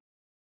not.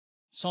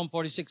 Psalm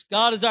 46,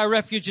 God is our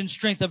refuge and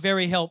strength, a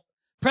very help,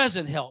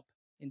 present help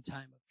in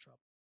time of trouble.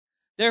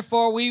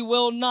 Therefore we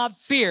will not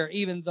fear,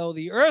 even though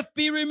the earth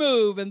be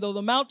removed, and though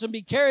the mountain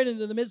be carried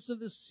into the midst of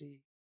the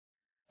sea.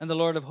 And the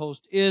Lord of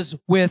hosts is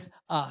with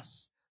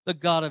us. The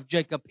God of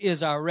Jacob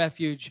is our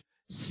refuge.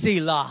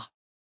 Selah.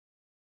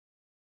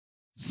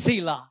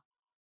 Selah.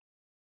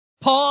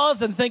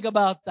 Pause and think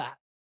about that.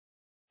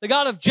 The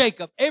God of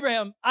Jacob,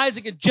 Abraham,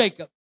 Isaac, and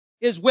Jacob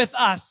is with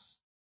us.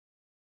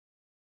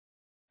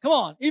 Come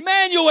on.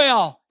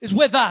 Emmanuel is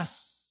with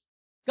us.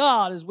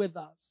 God is with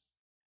us.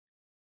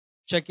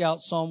 Check out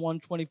Psalm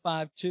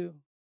 125 too.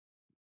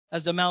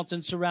 As the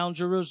mountains surround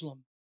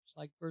Jerusalem. It's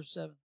like verse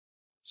 7.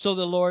 So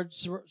the Lord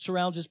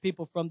surrounds His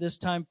people from this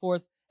time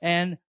forth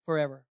and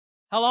forever.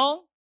 How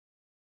long?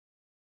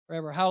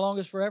 Forever. How long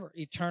is forever?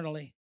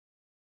 Eternally.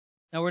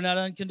 Now we're not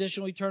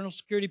unconditional eternal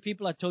security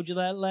people. I told you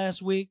that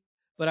last week.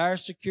 But our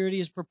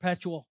security is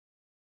perpetual.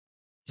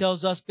 It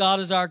tells us God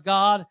is our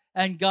God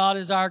and God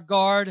is our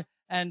guard.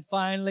 And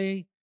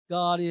finally,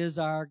 God is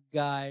our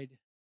guide.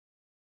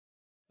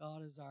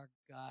 God is our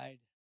guide.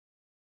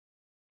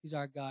 He's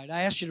our guide.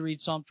 I asked you to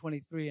read Psalm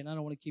 23, and I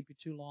don't want to keep you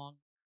too long.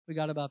 We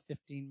got about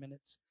 15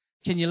 minutes.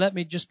 Can you let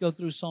me just go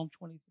through Psalm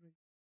 23?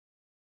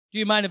 Do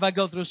you mind if I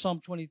go through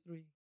Psalm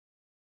 23?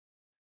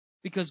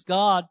 Because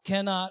God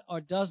cannot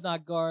or does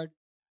not guard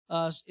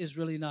us is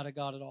really not a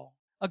God at all.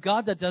 A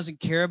God that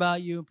doesn't care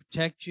about you and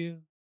protect you.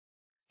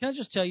 Can I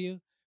just tell you,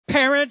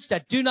 parents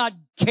that do not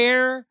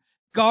care,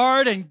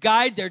 guard, and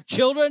guide their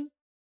children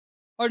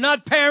are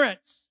not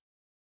parents.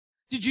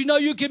 Did you know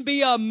you can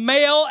be a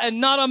male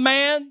and not a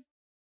man?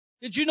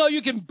 Did you know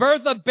you can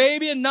birth a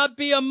baby and not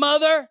be a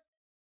mother?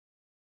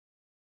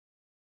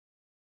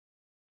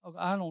 Oh,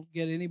 I don't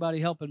get anybody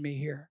helping me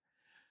here.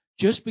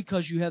 Just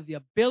because you have the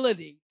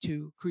ability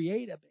to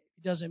create a baby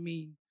doesn't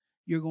mean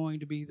you're going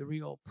to be the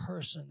real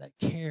person that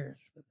cares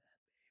for that.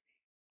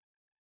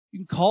 You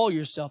can call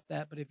yourself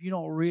that, but if you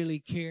don't really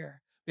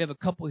care, we have a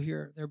couple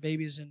here, their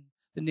baby's in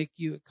the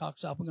NICU at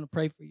Coxop. We're going to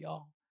pray for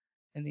y'all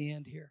in the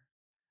end here.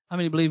 How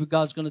many believe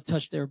God's going to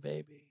touch their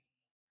baby?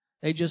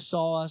 They just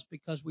saw us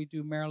because we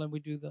do Maryland, we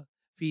do the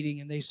feeding,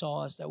 and they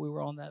saw us that we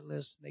were on that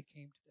list, and they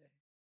came today.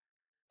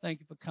 Thank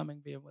you for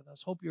coming, being with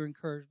us. Hope you're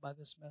encouraged by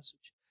this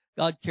message.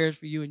 God cares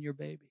for you and your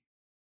baby.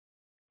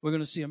 We're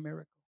going to see a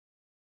miracle.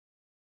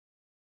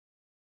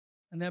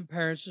 And then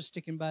parents just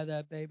sticking by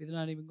that baby. They're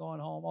not even going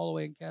home all the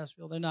way in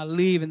Cassville. They're not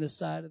leaving the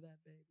side of that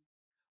baby.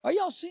 Are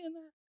y'all seeing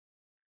that?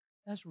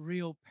 That's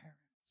real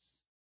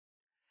parents.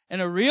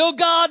 And a real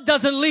God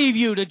doesn't leave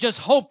you to just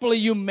hopefully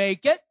you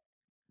make it.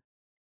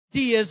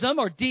 Deism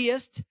or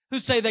deists who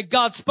say that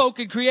God spoke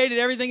and created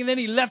everything and then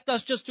He left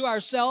us just to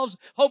ourselves.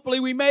 Hopefully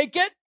we make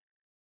it.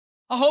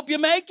 I hope you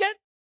make it.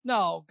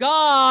 No,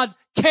 God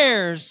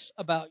cares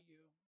about you.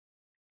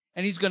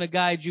 And He's going to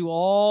guide you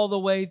all the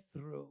way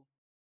through.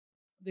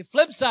 The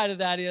flip side of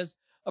that is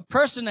a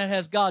person that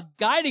has God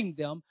guiding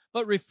them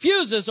but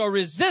refuses or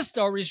resists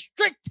or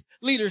restrict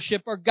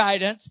leadership or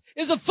guidance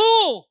is a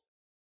fool.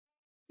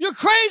 You're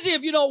crazy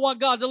if you don't want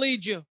God to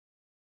lead you.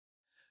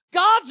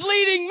 God's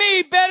leading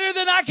me better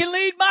than I can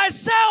lead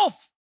myself.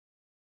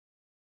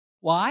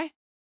 Why?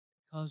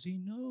 Because He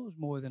knows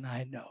more than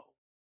I know.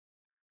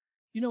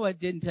 You know, it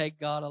didn't take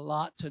God a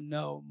lot to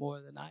know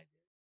more than I did.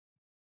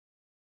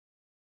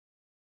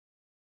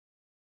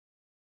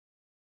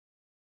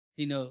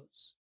 He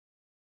knows.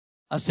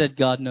 I said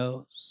God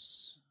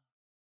knows.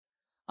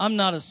 I'm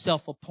not a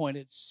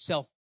self-appointed,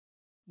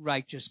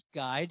 self-righteous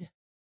guide.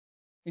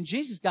 And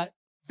Jesus got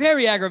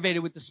very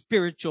aggravated with the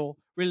spiritual,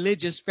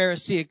 religious,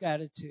 Pharisaic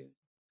attitude.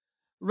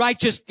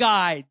 Righteous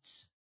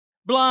guides.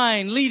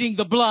 Blind, leading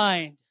the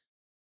blind.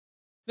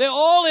 They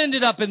all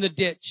ended up in the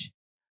ditch.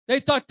 They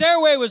thought their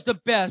way was the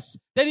best.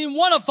 They didn't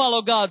want to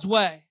follow God's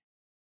way.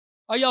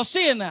 Are y'all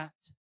seeing that?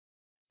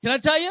 Can I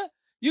tell you?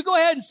 You go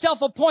ahead and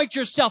self-appoint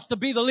yourself to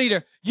be the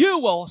leader. You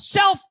will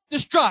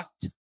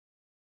self-destruct.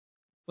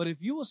 But if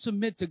you will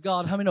submit to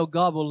God, how many know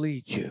God will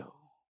lead you?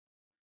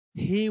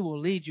 He will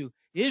lead you.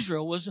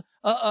 Israel was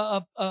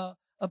a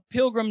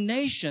pilgrim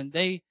nation.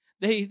 They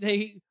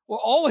were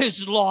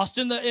always lost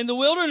in the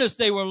wilderness.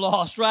 They were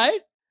lost,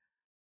 right?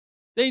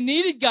 They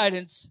needed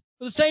guidance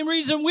for the same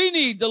reason we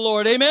need the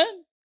Lord. Amen?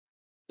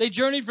 They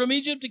journeyed from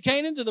Egypt to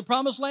Canaan to the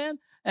promised land.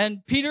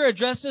 And Peter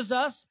addresses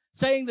us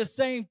saying the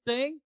same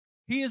thing.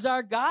 He is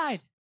our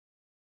guide.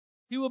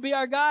 He will be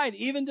our guide,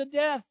 even to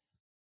death.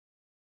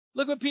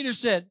 Look what Peter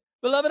said.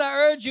 Beloved,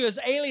 I urge you as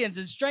aliens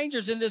and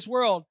strangers in this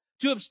world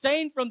to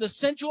abstain from the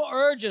sensual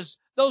urges,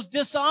 those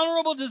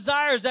dishonorable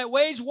desires that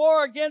wage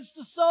war against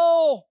the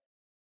soul.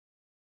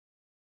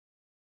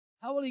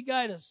 How will He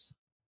guide us?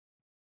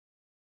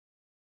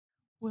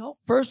 Well,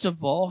 first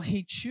of all,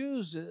 He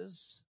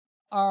chooses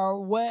our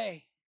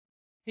way.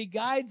 He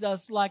guides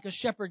us like a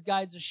shepherd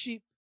guides a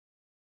sheep.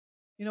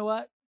 You know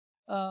what?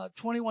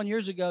 21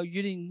 years ago,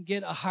 you didn't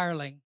get a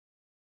hireling.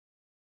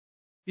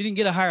 You didn't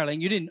get a hireling.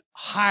 You didn't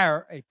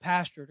hire a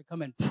pastor to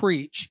come and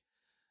preach.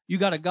 You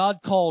got a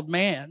God-called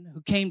man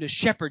who came to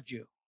shepherd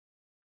you,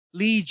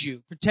 lead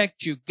you,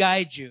 protect you,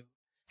 guide you,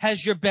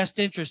 has your best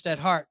interest at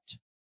heart.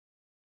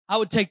 I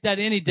would take that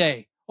any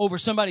day over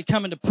somebody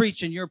coming to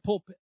preach in your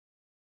pulpit.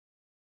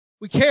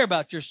 We care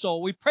about your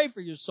soul. We pray for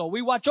your soul.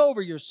 We watch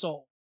over your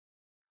soul.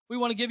 We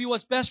want to give you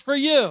what's best for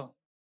you,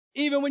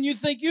 even when you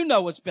think you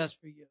know what's best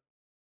for you.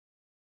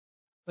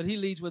 But He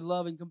leads with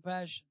love and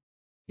compassion.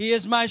 He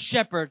is my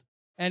shepherd,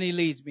 and He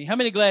leads me. How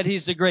many glad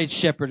He's the great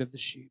shepherd of the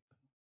sheep?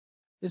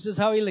 This is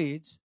how He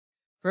leads.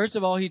 First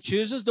of all, He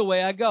chooses the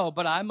way I go,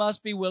 but I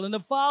must be willing to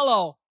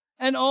follow.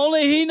 And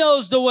only He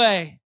knows the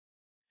way.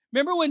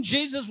 Remember when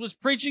Jesus was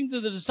preaching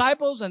to the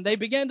disciples and they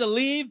began to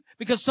leave?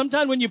 Because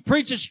sometimes when you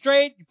preach it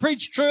straight, you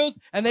preach truth,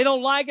 and they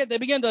don't like it, they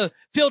begin to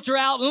filter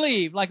out and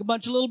leave like a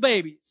bunch of little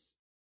babies.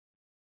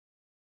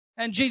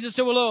 And Jesus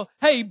said, well,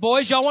 hey,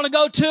 boys, y'all want to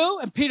go too?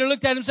 And Peter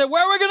looked at him and said,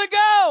 where are we going to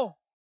go?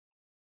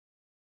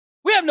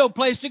 We have no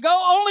place to go.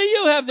 Only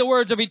you have the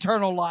words of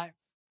eternal life.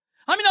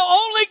 I mean,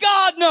 only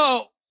God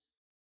knows.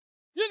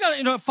 You're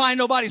going to find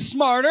nobody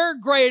smarter,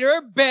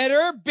 greater,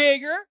 better,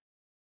 bigger.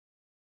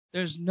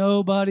 There's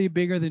nobody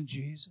bigger than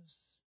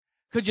Jesus.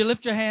 Could you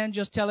lift your hand?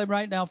 Just tell Him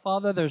right now,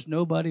 Father, there's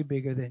nobody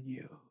bigger than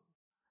you.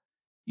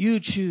 You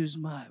choose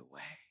my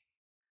way.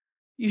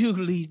 You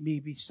lead me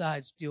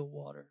beside still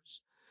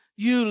waters.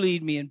 You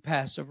lead me in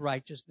paths of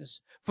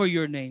righteousness for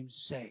your name's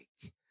sake.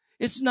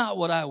 It's not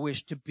what I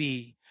wish to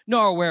be,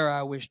 nor where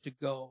I wish to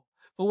go,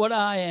 but what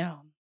I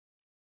am.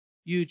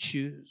 You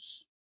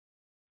choose.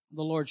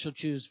 The Lord shall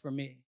choose for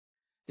me.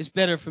 It's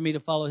better for me to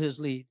follow his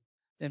lead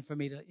than for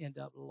me to end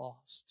up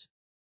lost.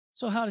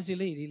 So how does he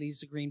lead? He leads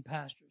to green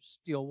pastures,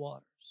 still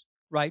waters,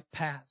 right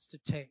paths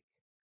to take.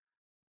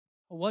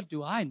 Well, what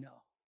do I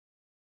know?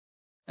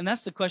 And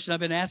that's the question I've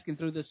been asking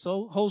through this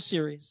whole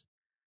series.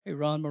 Hey,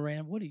 Ron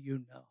Morein, what do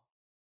you know?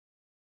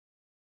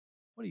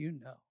 What do you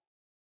know?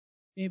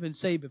 You've been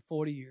saved for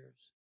 40 years.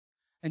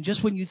 And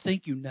just when you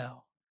think you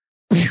know,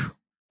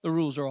 the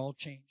rules are all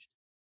changed.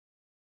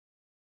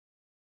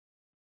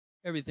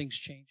 Everything's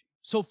changing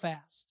so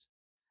fast.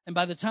 And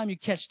by the time you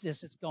catch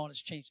this, it's gone.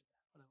 It's changed.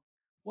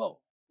 Whoa,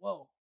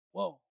 whoa,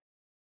 whoa.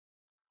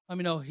 I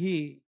mean, no,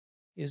 he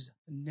is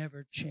a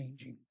never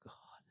changing God.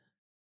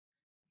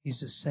 He's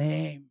the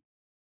same.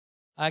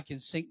 I can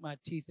sink my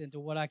teeth into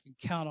what I can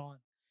count on.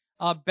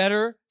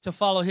 Better to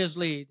follow his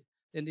lead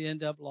than to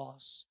end up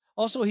lost.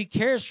 Also, he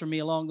cares for me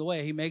along the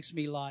way. He makes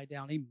me lie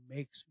down. He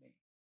makes me.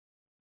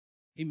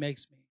 He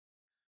makes me.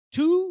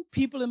 2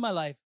 people in my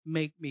life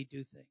make me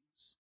do things.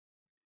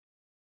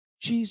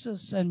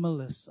 Jesus and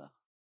Melissa.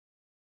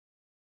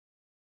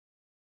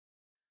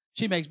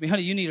 She makes me,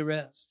 honey, you need a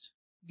rest.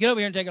 Get over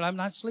here and take it. I'm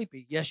not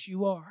sleepy. Yes,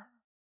 you are.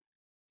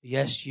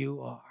 Yes,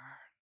 you are.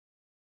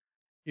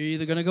 You're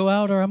either going to go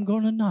out or I'm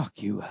going to knock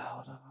you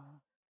out.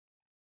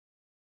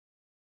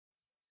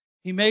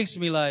 He makes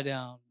me lie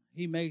down.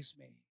 He makes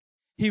me.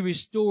 He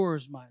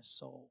restores my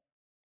soul.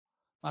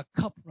 My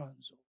cup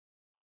runs over.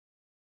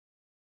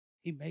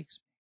 He makes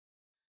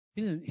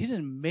me. He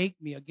didn't make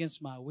me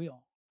against my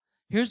will.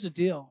 Here's the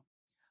deal.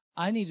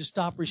 I need to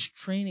stop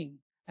restraining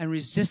and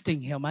resisting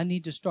him. I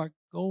need to start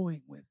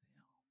going with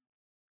him.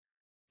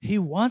 He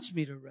wants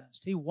me to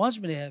rest. He wants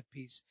me to have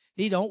peace.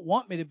 He don't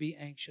want me to be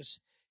anxious.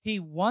 He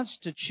wants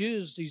to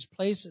choose these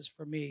places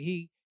for me.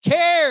 He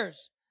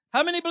cares.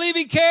 How many believe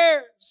he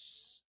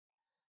cares?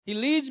 He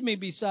leads me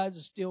beside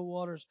the still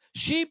waters.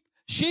 Sheep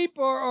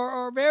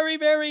are very,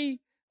 very,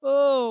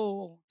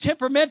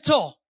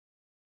 temperamental.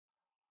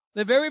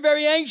 They're very,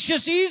 very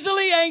anxious,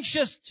 easily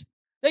anxious.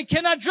 They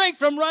cannot drink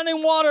from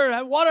running water.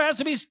 That water has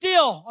to be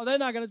still or they're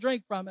not going to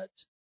drink from it.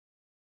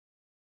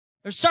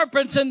 There's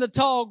serpents in the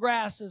tall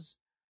grasses.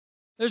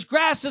 There's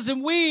grasses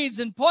and weeds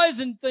and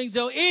poison things.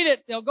 They'll eat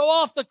it. They'll go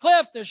off the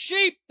cliff. They're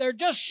sheep. They're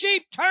just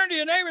sheep. Turn to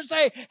your neighbor and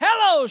say,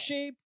 hello,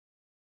 sheep.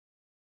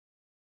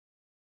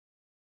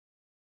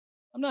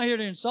 I'm not here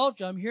to insult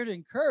you. I'm here to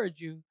encourage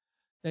you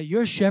that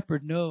your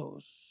shepherd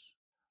knows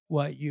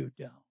what you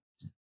don't.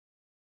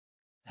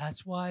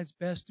 That's why it's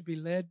best to be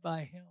led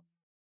by him.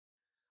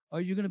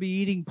 Are you going to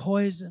be eating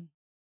poison?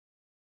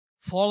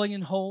 Falling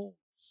in holes?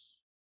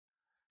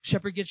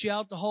 Shepherd gets you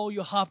out the hole,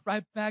 you hop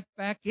right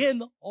back in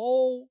the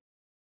hole.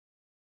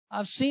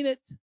 I've seen it.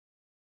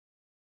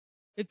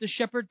 If the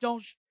shepherd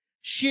don't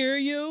shear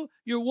you,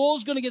 your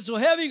wool's going to get so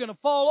heavy, you're going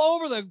to fall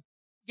over. The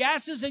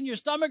gases in your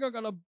stomach are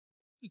going to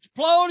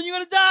explode and you're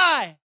going to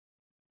die.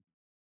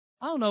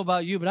 I don't know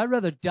about you, but I'd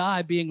rather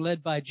die being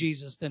led by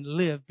Jesus than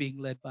live being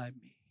led by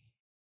me.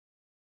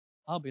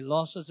 I'll be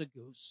lost as a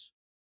goose.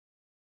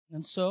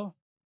 And so,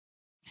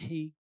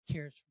 he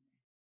cares for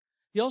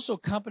me. He also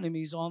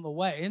accompanies me on the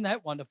way. Isn't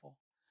that wonderful?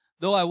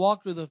 Though I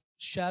walk through the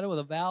shadow of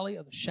the valley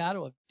of the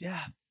shadow of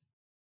death,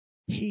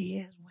 he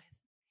is with me.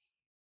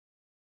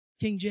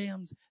 King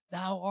James,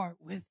 thou art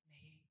with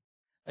me.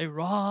 Thy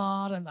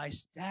rod and thy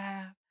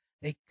staff,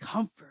 they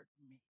comfort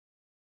me.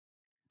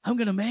 I'm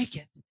going to make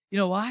it. You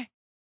know why?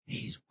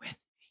 He's with me.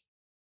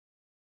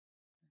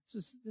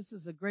 This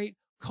is a great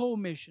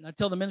co-mission. I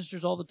tell the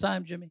ministers all the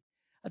time, Jimmy.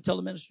 I tell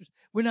the ministers,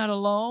 we're not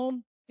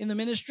alone in the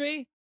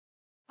ministry.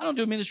 I don't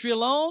do ministry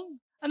alone.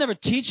 I never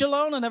teach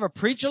alone. I never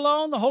preach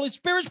alone. The Holy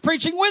Spirit's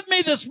preaching with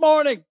me this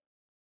morning.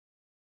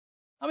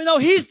 I mean, no,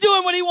 he's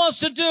doing what he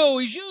wants to do.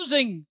 He's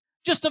using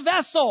just a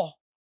vessel.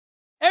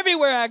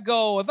 Everywhere I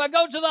go. If I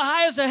go to the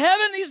highest of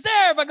heaven, he's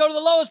there. If I go to the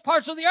lowest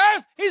parts of the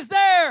earth, he's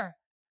there.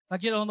 If I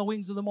get on the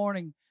wings of the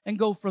morning and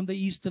go from the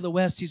east to the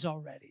west, he's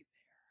already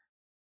there.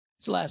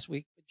 It's last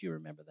week, but you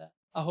remember that.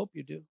 I hope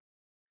you do.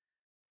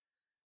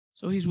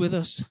 So he's with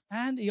us.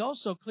 And he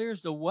also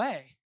clears the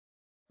way.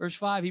 Verse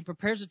 5, he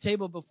prepares a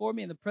table before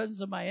me in the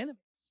presence of my enemies.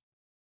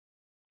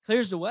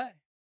 Clears the way.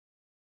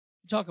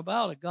 You talk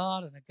about a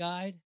God and a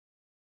guide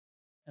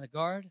and a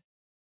guard.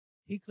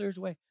 He clears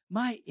the way.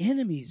 My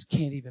enemies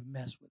can't even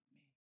mess with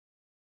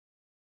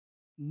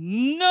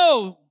me.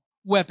 No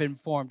weapon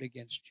formed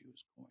against you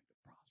is going to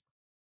prosper.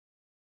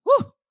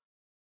 Whew!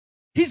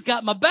 He's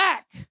got my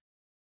back.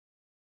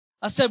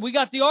 I said we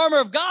got the armor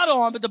of God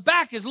on, but the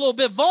back is a little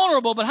bit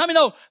vulnerable. But how many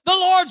know the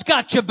Lord's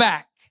got your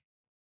back?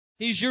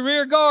 He's your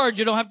rear guard.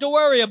 You don't have to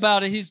worry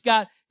about it. He's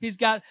got,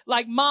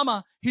 like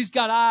mama, he's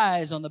got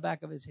eyes on the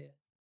back of his head.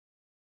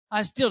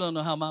 I still don't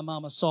know how my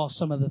mama saw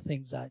some of the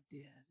things I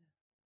did.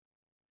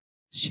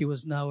 She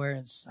was nowhere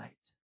in sight.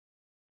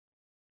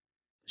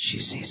 She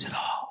sees it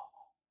all.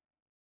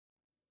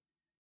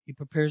 He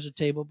prepares a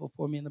table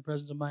before me in the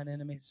presence of mine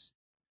enemies.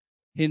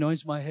 He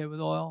anoints my head with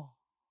oil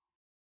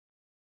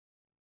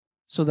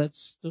so that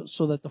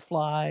the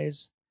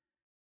flies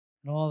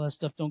and all that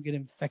stuff don't get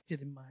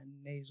infected in my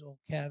nasal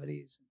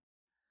cavities,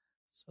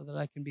 so that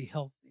I can be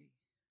healthy,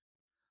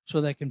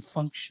 so that I can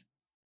function,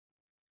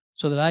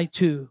 so that I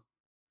too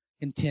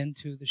can tend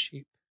to the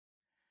sheep.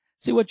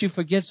 See, what you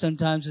forget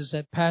sometimes is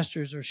that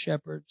pastors are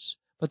shepherds,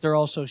 but they're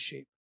also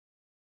sheep.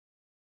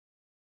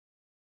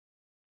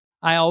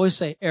 I always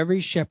say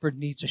every shepherd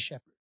needs a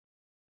shepherd.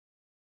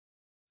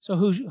 So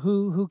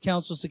who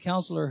counsels the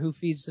counselor? Who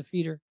feeds the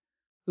feeder?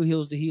 Who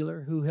heals the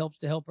healer? Who helps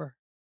the helper?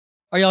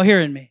 Are y'all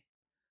hearing me?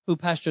 Who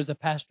pastors the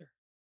pastor?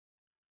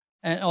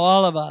 And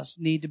all of us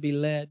need to be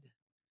led.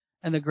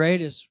 And the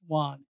greatest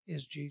one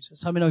is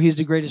Jesus. How many know He's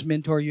the greatest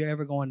mentor you're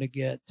ever going to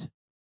get?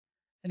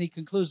 And He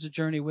concludes the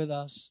journey with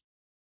us.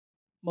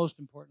 Most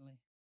importantly,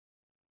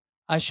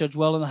 I shall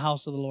dwell in the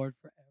house of the Lord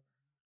forever.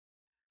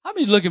 How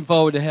many looking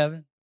forward to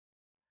heaven?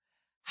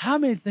 How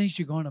many think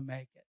you're going to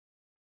make it?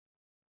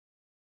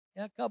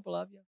 Yeah, a couple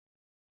of you.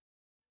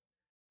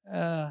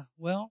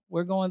 Well,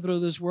 we're going through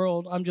this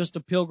world. I'm just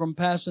a pilgrim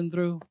passing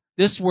through.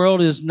 This world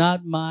is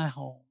not my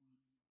home.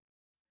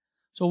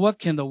 So what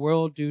can the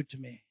world do to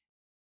me?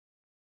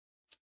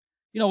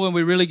 You know, when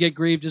we really get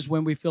grieved is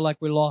when we feel like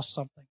we lost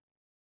something.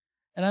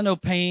 And I know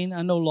pain,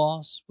 I know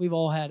loss. We've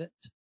all had it.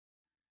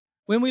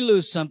 When we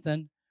lose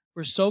something,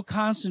 we're so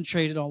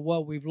concentrated on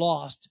what we've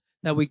lost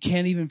that we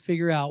can't even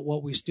figure out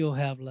what we still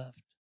have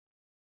left.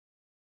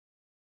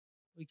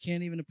 We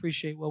can't even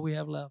appreciate what we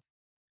have left.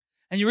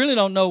 And you really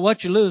don't know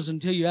what you lose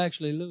until you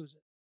actually lose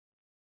it.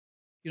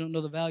 You don't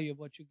know the value of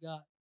what you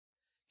got.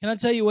 Can I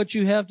tell you what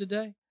you have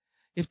today?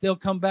 If they'll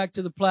come back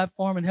to the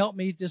platform and help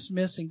me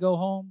dismiss and go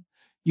home,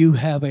 you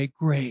have a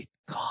great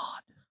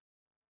God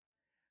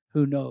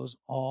who knows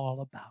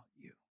all about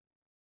you.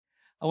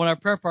 I want our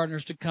prayer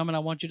partners to come, and I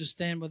want you to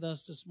stand with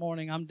us this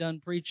morning. I'm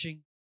done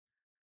preaching.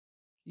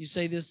 You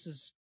say, this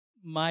is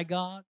my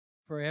God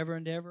forever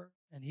and ever,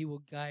 and He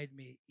will guide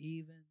me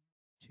even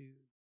to